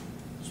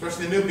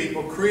 especially the new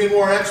people, Korean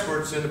War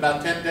experts in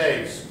about 10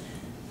 days.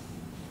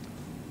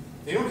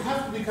 You don't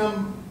have to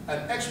become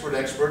an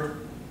expert,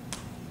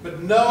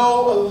 but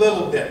know a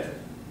little bit.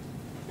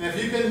 And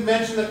if you can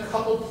mention a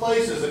couple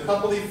places, a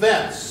couple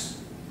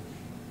events,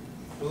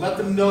 and let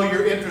them know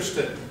you're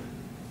interested.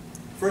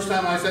 First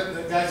time I said,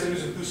 the guy said he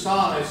was in Busan,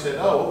 I said,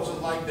 oh, what was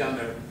it like down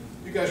there?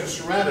 You guys are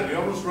surrounded, you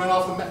almost ran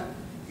off the map.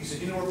 He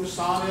said, you know where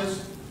Busan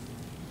is?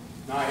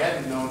 Now, I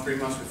hadn't known 3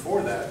 months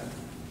before that.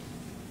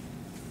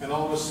 And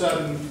all of a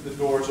sudden, the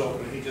doors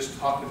opened, and he just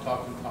talked and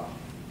talked and talked.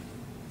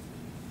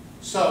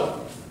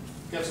 So,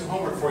 got some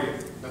homework for you.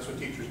 That's what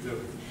teachers do.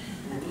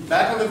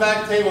 Back on the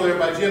back table there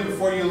by Jim,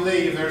 before you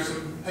leave, there's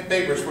some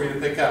papers for you to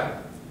pick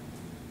up.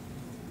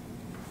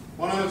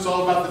 One of them's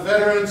all about the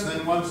veterans, and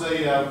then one's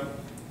a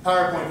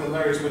PowerPoint that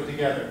Larry's put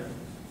together.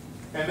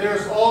 And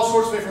there's all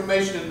sorts of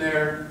information in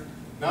there,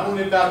 not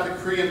only about the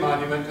Korean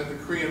Monument and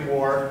the Korean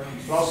War,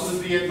 but also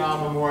the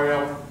Vietnam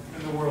Memorial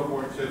and the World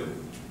War II.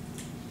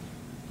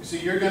 You see,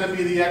 you're going to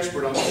be the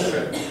expert on this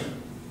trip.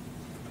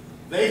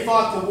 They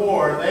fought the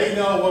war. They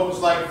know what was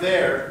like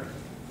there.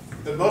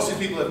 But most of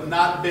the people have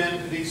not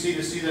been to D.C.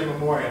 to see their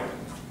memorial.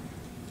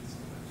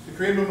 The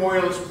Korean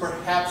Memorial is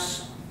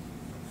perhaps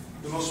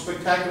the most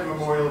spectacular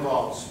memorial of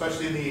all,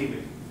 especially in the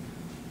evening.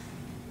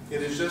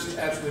 It is just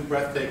absolutely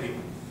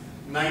breathtaking.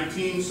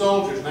 19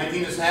 soldiers.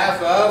 19 is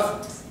half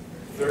of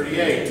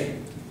 38.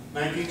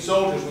 19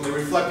 soldiers. When they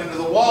reflect into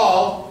the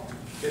wall,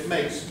 it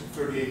makes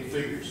 38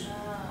 figures.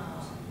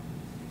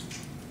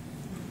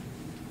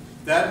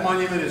 That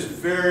monument is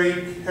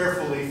very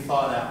carefully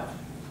thought out.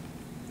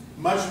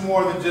 Much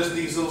more than just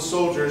these little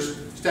soldiers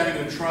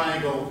standing in a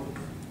triangle.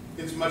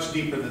 It's much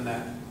deeper than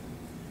that.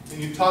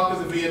 And you talk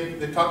to the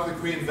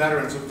Korean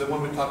veterans, the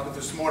one we talked with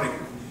this morning.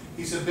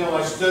 He said, Bill,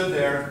 I stood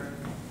there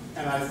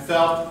and I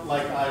felt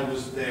like I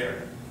was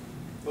there.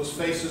 Those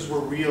faces were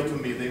real to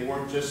me. They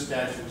weren't just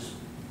statues.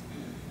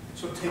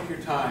 So take your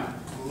time.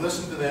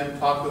 Listen to them,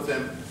 talk with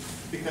them,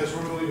 because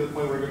we're moving to the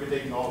point where we're going to be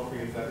taking all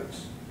Korean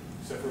veterans,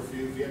 except for a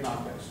few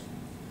Vietnam guys.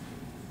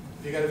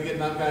 If you got a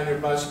Vietnam guy on your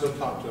bus, go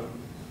talk to him.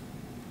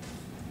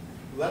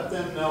 Let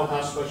them know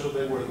how special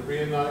they were. The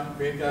Korean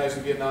guys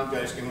and Vietnam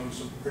guys came up with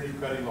some pretty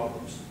cruddy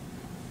albums.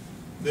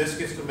 This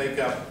gets to make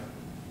up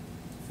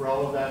for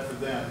all of that for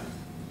them.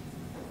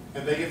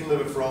 And they get to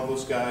live it for all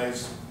those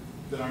guys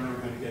that aren't ever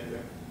going to get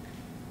there.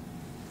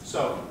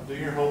 So, do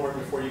your homework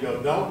before you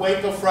go. Don't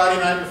wait till Friday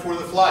night before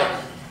the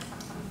flight,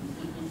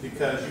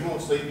 because you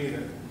won't sleep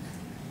either.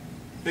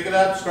 Pick it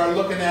up, start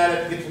looking at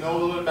it, get to know a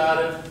little bit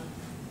about it,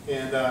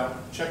 and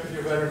check with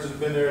your veterans that have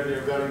been there,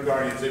 your veteran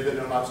guardians. They've been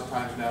there lots of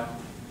times now.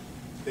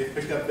 They've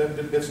picked up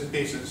bits and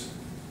pieces.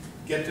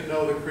 Get to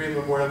know the Korean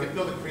Memorial, get to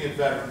know the Korean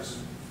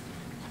veterans.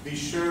 Be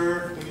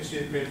sure, when you see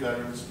the Korean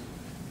veterans,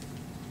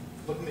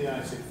 look in the eye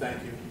and say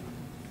thank you.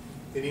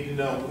 They need to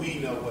know we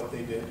know what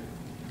they did.